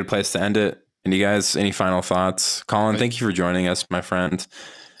a good place to end it. And you guys, any final thoughts? Colin, thank you for joining us, my friend.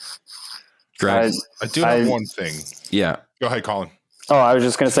 Greg, I do have one thing. Yeah. Go ahead, Colin. Oh, I was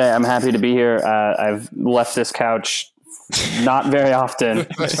just going to say, I'm happy to be here. I've left this couch not very often.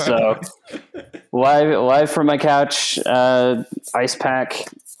 So live from my couch, ice pack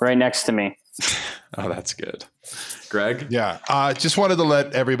right next to me. Oh, that's good. Greg? Yeah. Just wanted to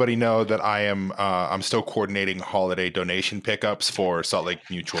let everybody know that I'm still coordinating holiday donation pickups for Salt Lake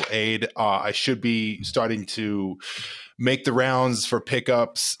Mutual Aid. I should be starting to make the rounds for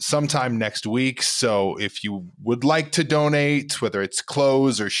pickups sometime next week. So if you would like to donate, whether it's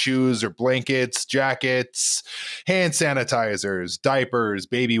clothes or shoes or blankets, jackets, hand sanitizers, diapers,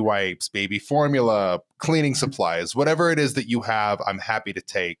 baby wipes, baby formula, cleaning supplies, whatever it is that you have, I'm happy to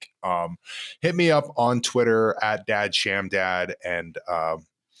take. Hit me up on Twitter at DadShamDad, and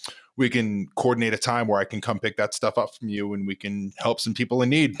we can coordinate a time where I can come pick that stuff up from you and we can help some people in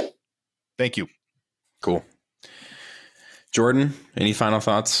need. Thank you. Cool. Jordan, any final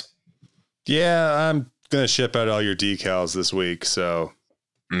thoughts? Yeah, I'm going to ship out all your decals this week. So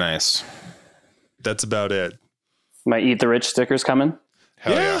nice. That's about it. My Eat the Rich sticker's coming.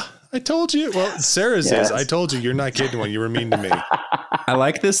 Hell yeah. I told you. Well, Sarah's is. I told you. You're not getting one. You were mean to me. I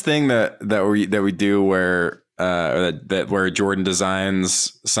like this thing that we do where where Jordan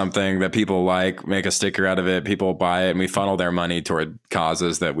designs something that people like, make a sticker out of it, people buy it, and we funnel their money toward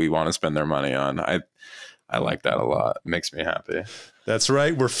causes that we want to spend their money on. I like that a lot. It makes me happy. That's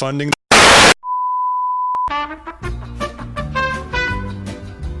right. We're funding.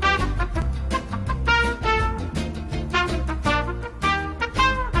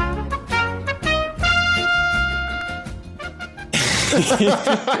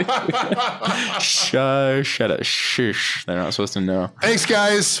 Shut up. Shush. They're not supposed to know. Thanks,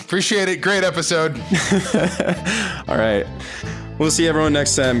 guys. Appreciate it. Great episode. All right. We'll see everyone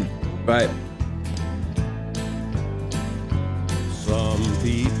next time. Bye. Some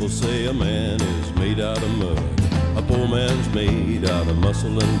people say a man is made out of mud. A poor man's made out of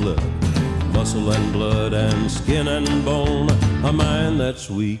muscle and blood. Muscle and blood and skin and bone. A mind that's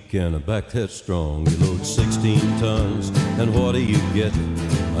weak and a back that's strong. You load 16 tons, and what do you get?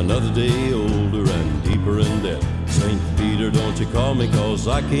 Another day older and deeper in debt. St. Peter, don't you call me, 'cause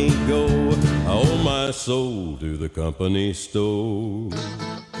I can't go. I owe my soul to the company store.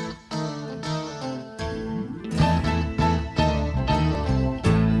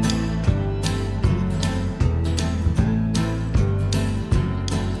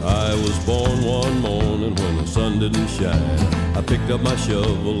 I was born one morning when the sun didn't shine. I picked up my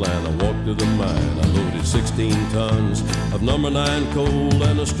shovel and I walked to the mine. I loaded 16 tons of number 9 coal,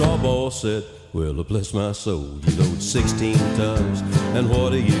 and a straw ball said, well, bless my soul. You load 16 tons, and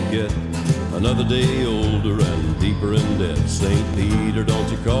what do you get? Another day older and deeper in debt. St. Peter, don't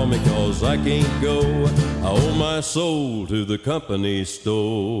you call me, 'cause I can't go. I owe my soul to the company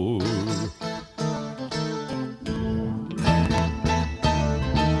store.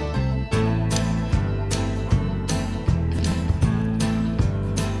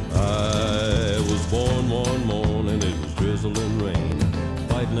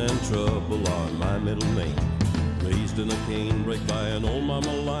 Trouble on my middle name. Raised in a cane, break by an old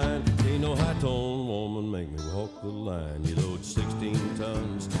mama line. Ain't no high-tone woman make me walk the line. You load 16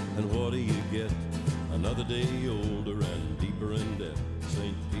 tons, and what do you get? Another day older and deeper. deeper in debt.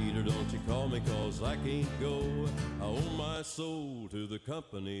 St. Peter, don't you call me, 'cause I can't go. I owe my soul to the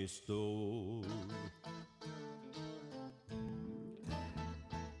company store.